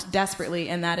want desperately,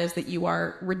 and that is that you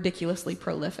are ridiculously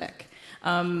prolific.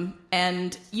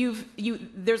 And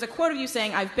there's a quote of you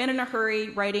saying, "I've been in a hurry.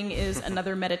 Writing is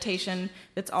another meditation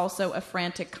that's also a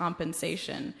frantic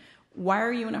compensation." Why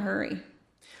are you in a hurry?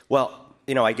 Well,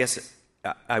 I guess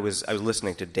I was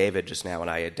listening to David just now, and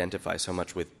I identify so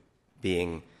much with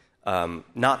being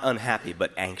not unhappy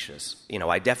but anxious.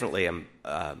 I definitely am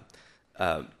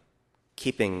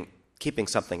keeping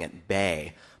something at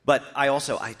bay. But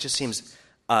it just seems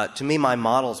to me my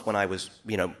models when I was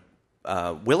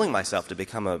willing myself to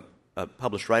become a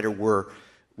published writer were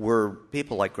were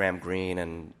people like Graham Greene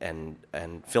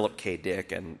and Philip K.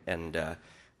 Dick and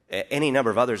any number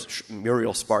of others,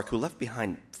 Muriel Spark, who left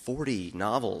behind 40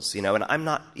 novels, and I'm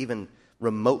not even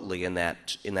remotely in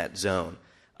that zone.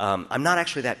 I'm not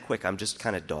actually that quick. I'm just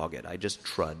kind of dogged. I just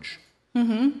trudge.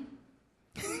 Mm-hmm.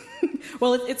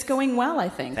 Well, it's going well, I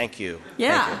think. Thank you.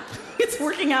 Yeah, Thank you. It's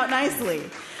working out nicely.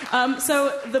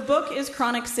 So the book is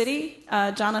Chronic City.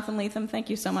 Jonathan Lethem, thank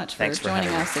you so much for joining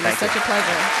us. It was such a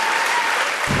pleasure.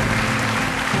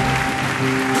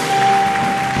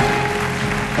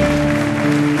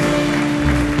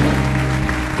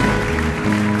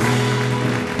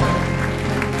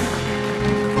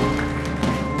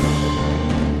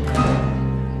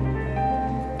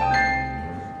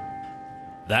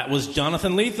 That was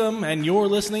Jonathan Lethem, and you're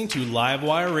listening to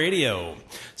Livewire Radio.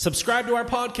 Subscribe to our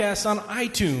podcast on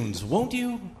iTunes, won't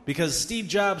you? Because Steve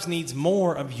Jobs needs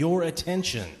more of your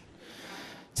attention.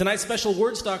 Tonight's special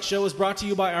Wordstock show is brought to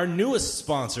you by our newest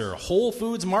sponsor, Whole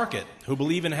Foods Market, who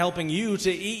believe in helping you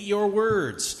to eat your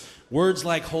words. Words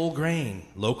like whole grain,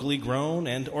 locally grown,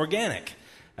 and organic,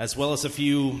 as well as a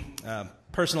few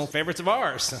personal favorites of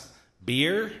ours.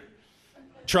 Beer,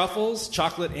 truffles,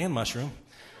 chocolate, and mushroom.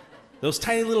 Those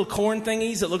tiny little corn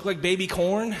thingies that look like baby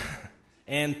corn,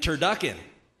 and turducken.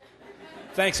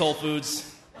 Thanks, Whole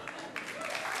Foods.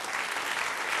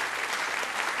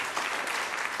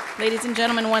 Ladies and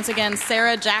gentlemen, once again,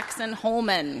 Sarah Jackson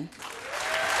Holman.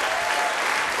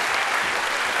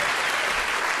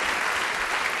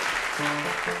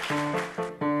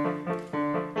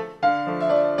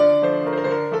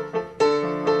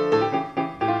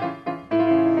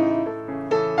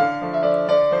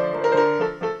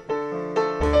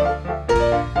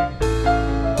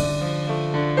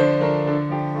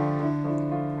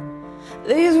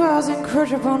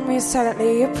 Encroach upon me,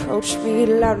 silently approach me,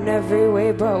 loud in every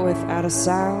way, but without a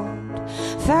sound.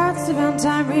 Thoughts of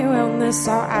untimely illness,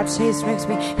 our taste makes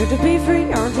me yearn to be free,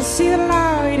 yearn to see the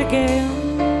light again.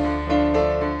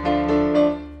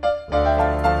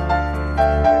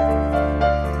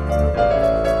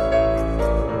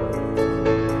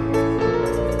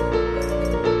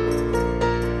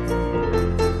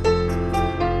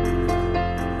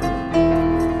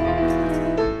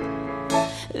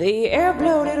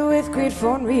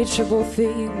 For unreachable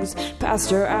things, past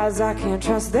your eyes I can't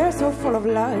trust, they're so full of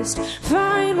lust.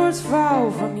 Fine words fall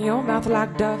from your mouth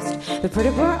like dust. The pretty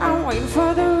boy, I'm waiting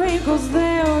for the wrinkles,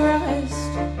 they'll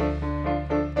rust.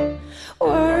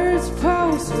 Words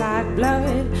pulse like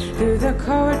blood through the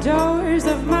corridors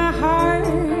of my heart.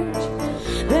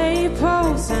 They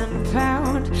pulse and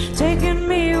pound, taking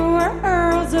me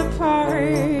worlds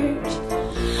apart.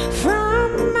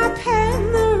 From my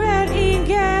pen the red ink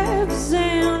ebbs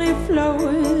and it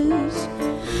flows,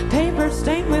 paper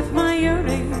stained with my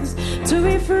yearnings to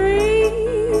be free.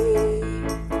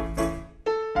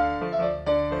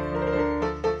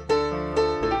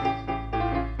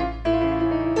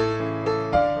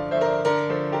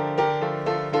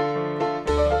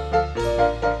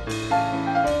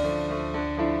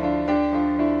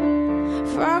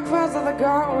 Fog clouds on the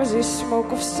gauzy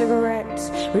smoke of cigarettes,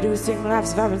 reducing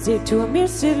life's vibrancy to a mere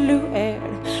silhouette.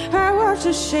 I watch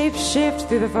the shape shift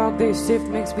through the fog they sift,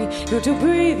 makes me yearn to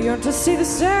breathe, yearn to see the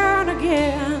sound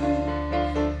again.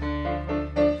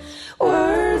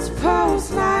 Words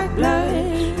pulse like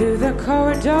blood through the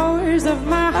corridors of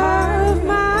my heart,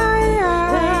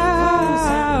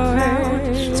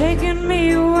 taking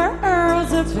me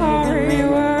worlds apart,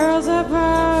 worlds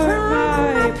apart. From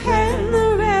my pen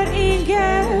the red ink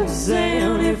ebbs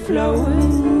and it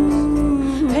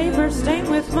flows, paper stained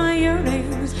with my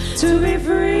yearnings to be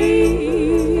free.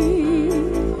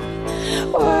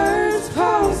 Words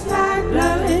pulse like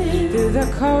blood through the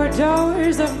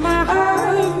corridors of my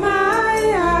heart,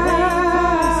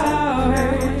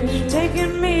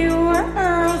 taking me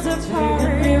worlds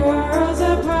apart, worlds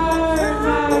apart.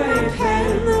 My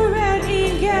pen the red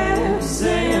ink ebbs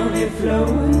and it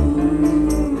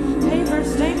flows, paper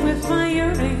stained with my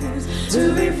yearnings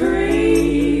to be free.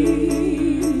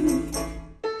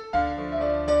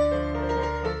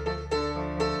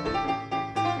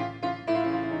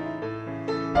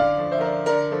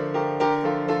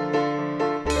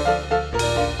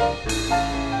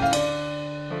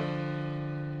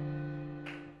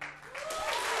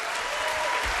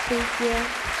 Thank you.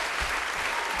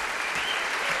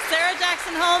 Sarah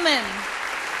Jackson Holman.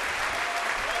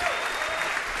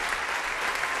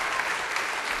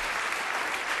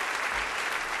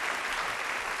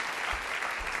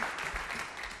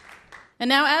 And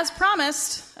now, as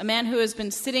promised, a man who has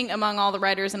been sitting among all the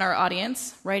writers in our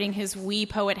audience, writing his wee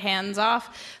poet hands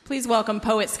off. Please welcome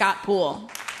poet Scott Poole.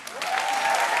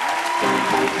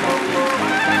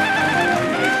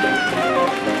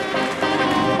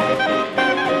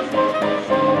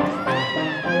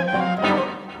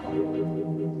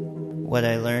 What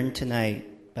I Learned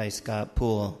Tonight by Scott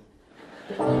Poole.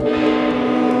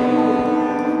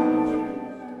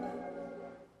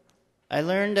 I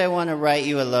learned I want to write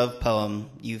you a love poem,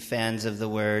 you fans of the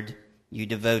word, you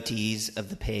devotees of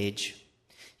the page.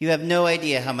 You have no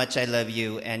idea how much I love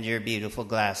you and your beautiful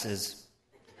glasses.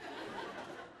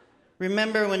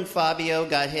 Remember when Fabio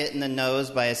got hit in the nose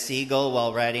by a seagull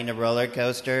while riding a roller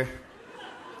coaster?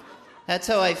 That's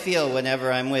how I feel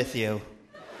whenever I'm with you.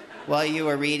 While you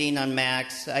are reading on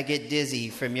Max, I get dizzy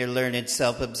from your learned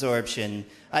self-absorption.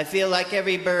 I feel like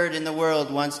every bird in the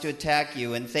world wants to attack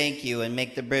you and thank you and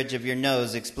make the bridge of your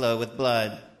nose explode with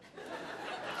blood.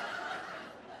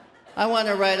 I want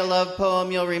to write a love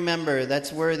poem you'll remember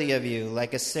that's worthy of you,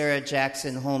 like a Sarah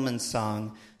Jackson Holman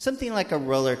song. Something like a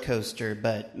roller coaster,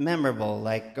 but memorable,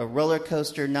 like a roller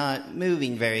coaster not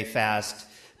moving very fast,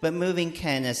 but moving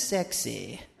kind of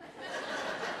sexy.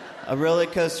 A roller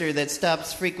coaster that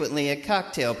stops frequently at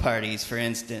cocktail parties, for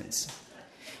instance.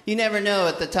 You never know,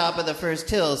 at the top of the first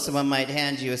hill, someone might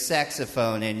hand you a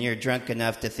saxophone and you're drunk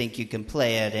enough to think you can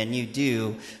play it, and you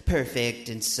do, perfect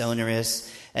and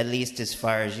sonorous, at least as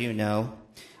far as you know.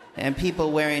 And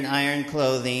people wearing iron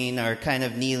clothing are kind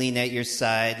of kneeling at your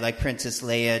side like Princess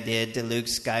Leia did to Luke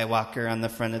Skywalker on the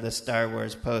front of the Star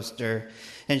Wars poster,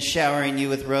 and showering you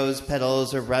with rose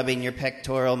petals or rubbing your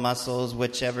pectoral muscles,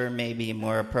 whichever may be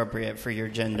more appropriate for your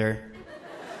gender.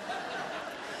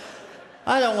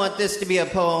 I don't want this to be a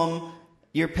poem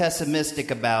you're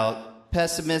pessimistic about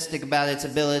its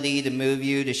ability to move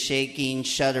you to shaking,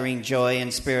 shuddering joy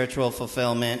and spiritual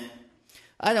fulfillment.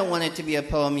 I don't want it to be a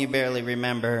poem you barely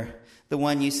remember, the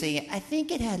one you say, I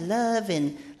think it had love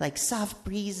and like soft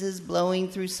breezes blowing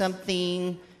through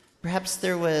something. Perhaps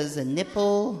there was a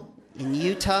nipple in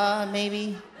Utah,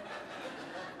 maybe?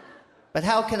 But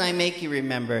how can I make you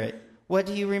remember it? What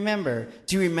do you remember?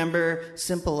 Do you remember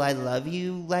simple I love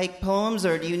you like poems,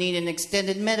 or do you need an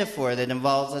extended metaphor that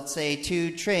involves, let's say,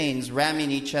 2 trains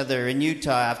ramming each other in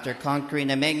Utah after conquering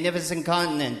a magnificent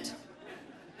continent?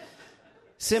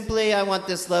 Simply, I want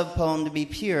this love poem to be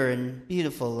pure and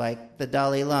beautiful like the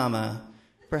Dalai Lama.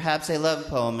 Perhaps a love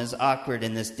poem is awkward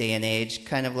in this day and age,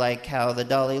 kind of like how the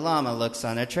Dalai Lama looks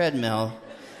on a treadmill.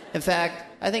 In fact,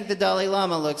 I think the Dalai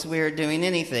Lama looks weird doing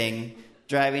anything.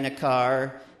 Driving a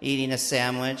car, eating a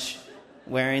sandwich,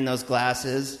 wearing those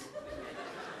glasses.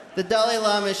 The Dalai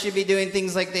Lama should be doing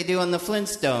things like they do on the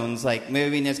Flintstones, like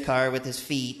moving his car with his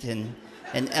feet, and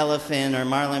an elephant or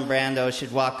Marlon Brando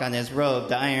should walk on his robe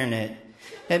to iron it.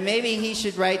 And maybe he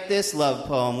should write this love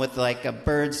poem with like a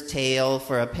bird's tail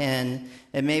for a pen,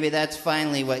 and maybe that's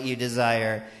finally what you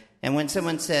desire. And when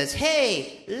someone says,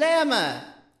 hey, Lama,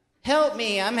 help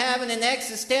me, I'm having an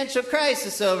existential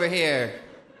crisis over here,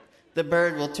 the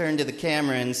bird will turn to the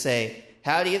camera and say,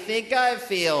 how do you think I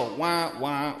feel? Wah,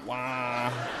 wah,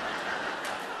 wah.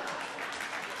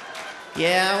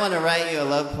 Yeah, I want to write you a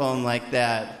love poem like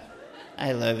that.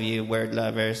 I love you, word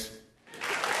lovers.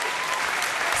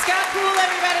 Scott Poole,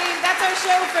 everybody. That's our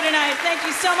show for tonight. Thank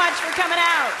you so much for coming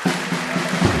out.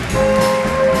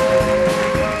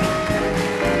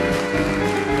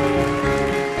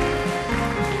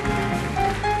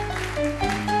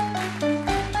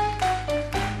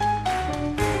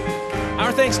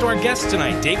 Our thanks to our guests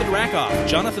tonight, David Rakoff,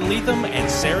 Jonathan Lethem, and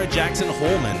Sarah Jackson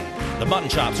Holman. The Mutton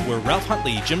Chops were Ralph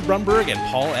Huntley, Jim Brunberg, and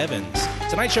Paul Evans.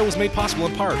 Tonight's show was made possible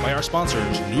in part by our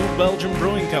sponsors, New Belgium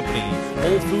Brewing Company,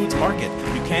 Whole Foods Market,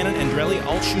 Buchanan, Andrelli,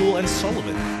 Altschul, and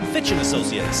Sullivan, Fitch &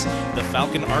 Associates, the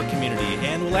Falcon Art Community,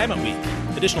 and Willamette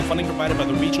Week. Additional funding provided by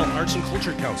the Regional Arts and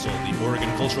Culture Council, the Oregon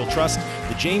Cultural Trust,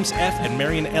 the James F. and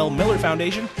Marion L. Miller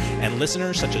Foundation, and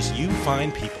listeners such as you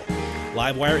fine people.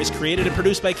 Livewire is created and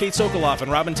produced by Kate Sokoloff and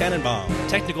Robin Tannenbaum.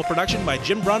 Technical production by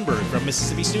Jim Brunberg from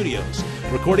Mississippi Studios.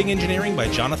 Recording engineering by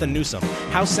Jonathan Newsom.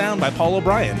 House sound by Paul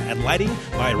O'Brien. And lighting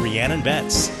by Rhiannon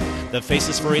Betts. The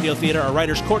faces for Radio Theater are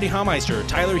writers Courtney Haumeister,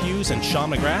 Tyler Hughes, and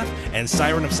Sean McGrath, and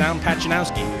Siren of Sound Pat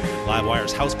Janowski.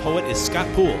 Livewire's house poet is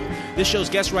Scott Poole. This show's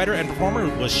guest writer and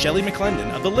performer was Shelley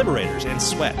McClendon of The Liberators and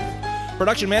Sweat.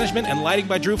 Production management and lighting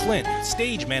by Drew Flint.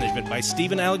 Stage management by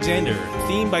Stephen Alexander.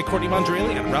 Theme by Courtney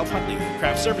Mondrelli and Ralph Huntley.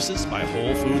 Craft services by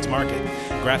Whole Foods Market.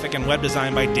 Graphic and web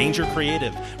design by Danger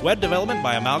Creative. Web development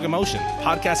by Amalgamotion.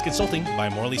 Podcast consulting by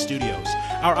Morley Studios.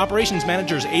 Our operations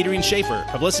manager is Adrian Schaefer.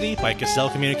 Publicity by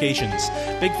Cassell Communications.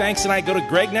 Big thanks tonight go to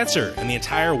Greg Netzer and the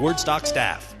entire Wordstock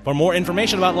staff. For more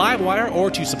information about Livewire or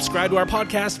to subscribe to our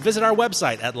podcast, visit our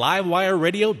website at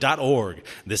livewireradio.org.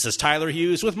 This is Tyler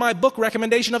Hughes with my book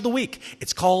recommendation of the week.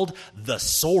 It's called The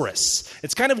Saurus.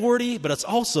 It's kind of wordy, but it's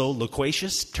also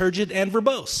loquacious, turgid, and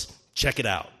verbose. Check it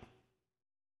out.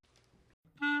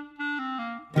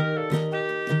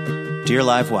 Dear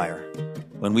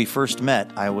Livewire, When we first met,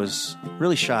 I was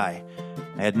really shy.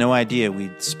 I had no idea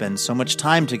we'd spend so much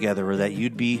time together, or that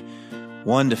you'd be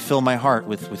one to fill my heart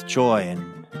with joy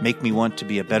and make me want to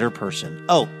be a better person.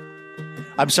 Oh,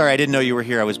 I'm sorry, I didn't know you were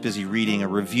here. I was busy reading a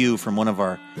review from one of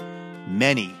our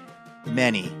many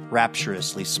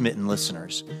rapturously smitten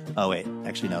listeners. Oh, wait.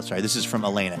 Actually, no, sorry. This is from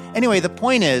Elena. Anyway, the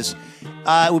point is,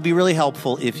 it would be really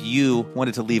helpful if you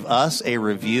wanted to leave us a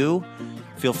review.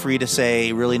 Feel free to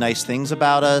say really nice things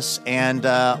about us, and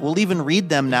we'll even read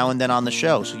them now and then on the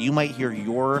show. So you might hear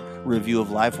your review of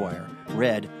Livewire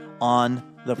read on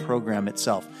the program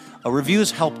itself. Reviews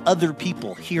help other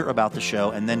people hear about the show,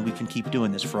 and then we can keep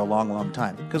doing this for a long, long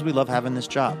time because we love having this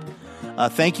job.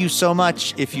 Thank you so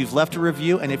much if you've left a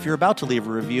review, and if you're about to leave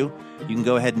a review, you can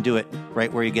go ahead and do it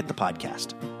right where you get the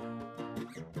podcast.